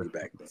 We'll have you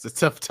back then. It's a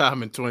tough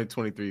time in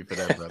 2023 for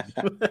that,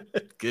 brother.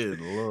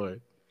 Good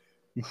Lord.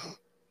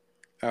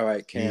 All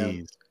right, Cam.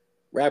 Jeez.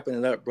 Wrapping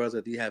it up,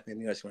 brother. Do you have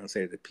anything else you want to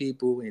say to the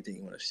people? Anything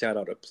you want to shout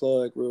out or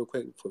plug real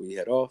quick before we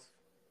head off?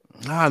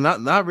 Nah,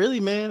 not really,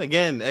 man.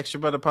 Again, Extra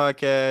Brother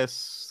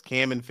Podcast,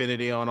 Cam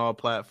Infinity on all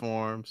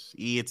platforms.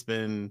 It's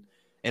been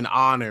an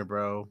honor,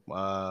 bro.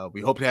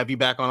 We hope to have you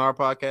back on our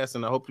podcast,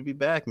 and I hope to be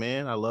back,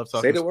 man. I love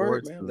talking sports. Say the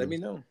word, man. Let me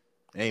know.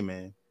 Hey,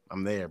 man,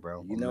 I'm there,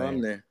 bro.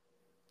 I'm there.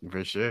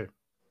 For sure.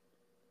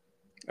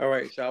 All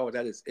right, y'all. Well,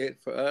 that is it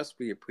for us.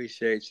 We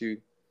appreciate you.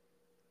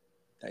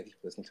 Thank you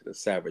for listening to the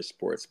Savage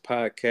Sports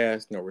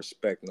Podcast. No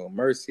respect, no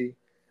mercy.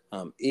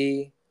 I'm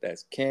E.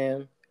 That's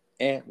Cam.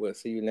 And we'll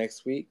see you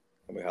next week.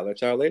 And we'll holler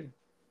at y'all later.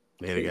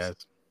 Later,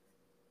 guys.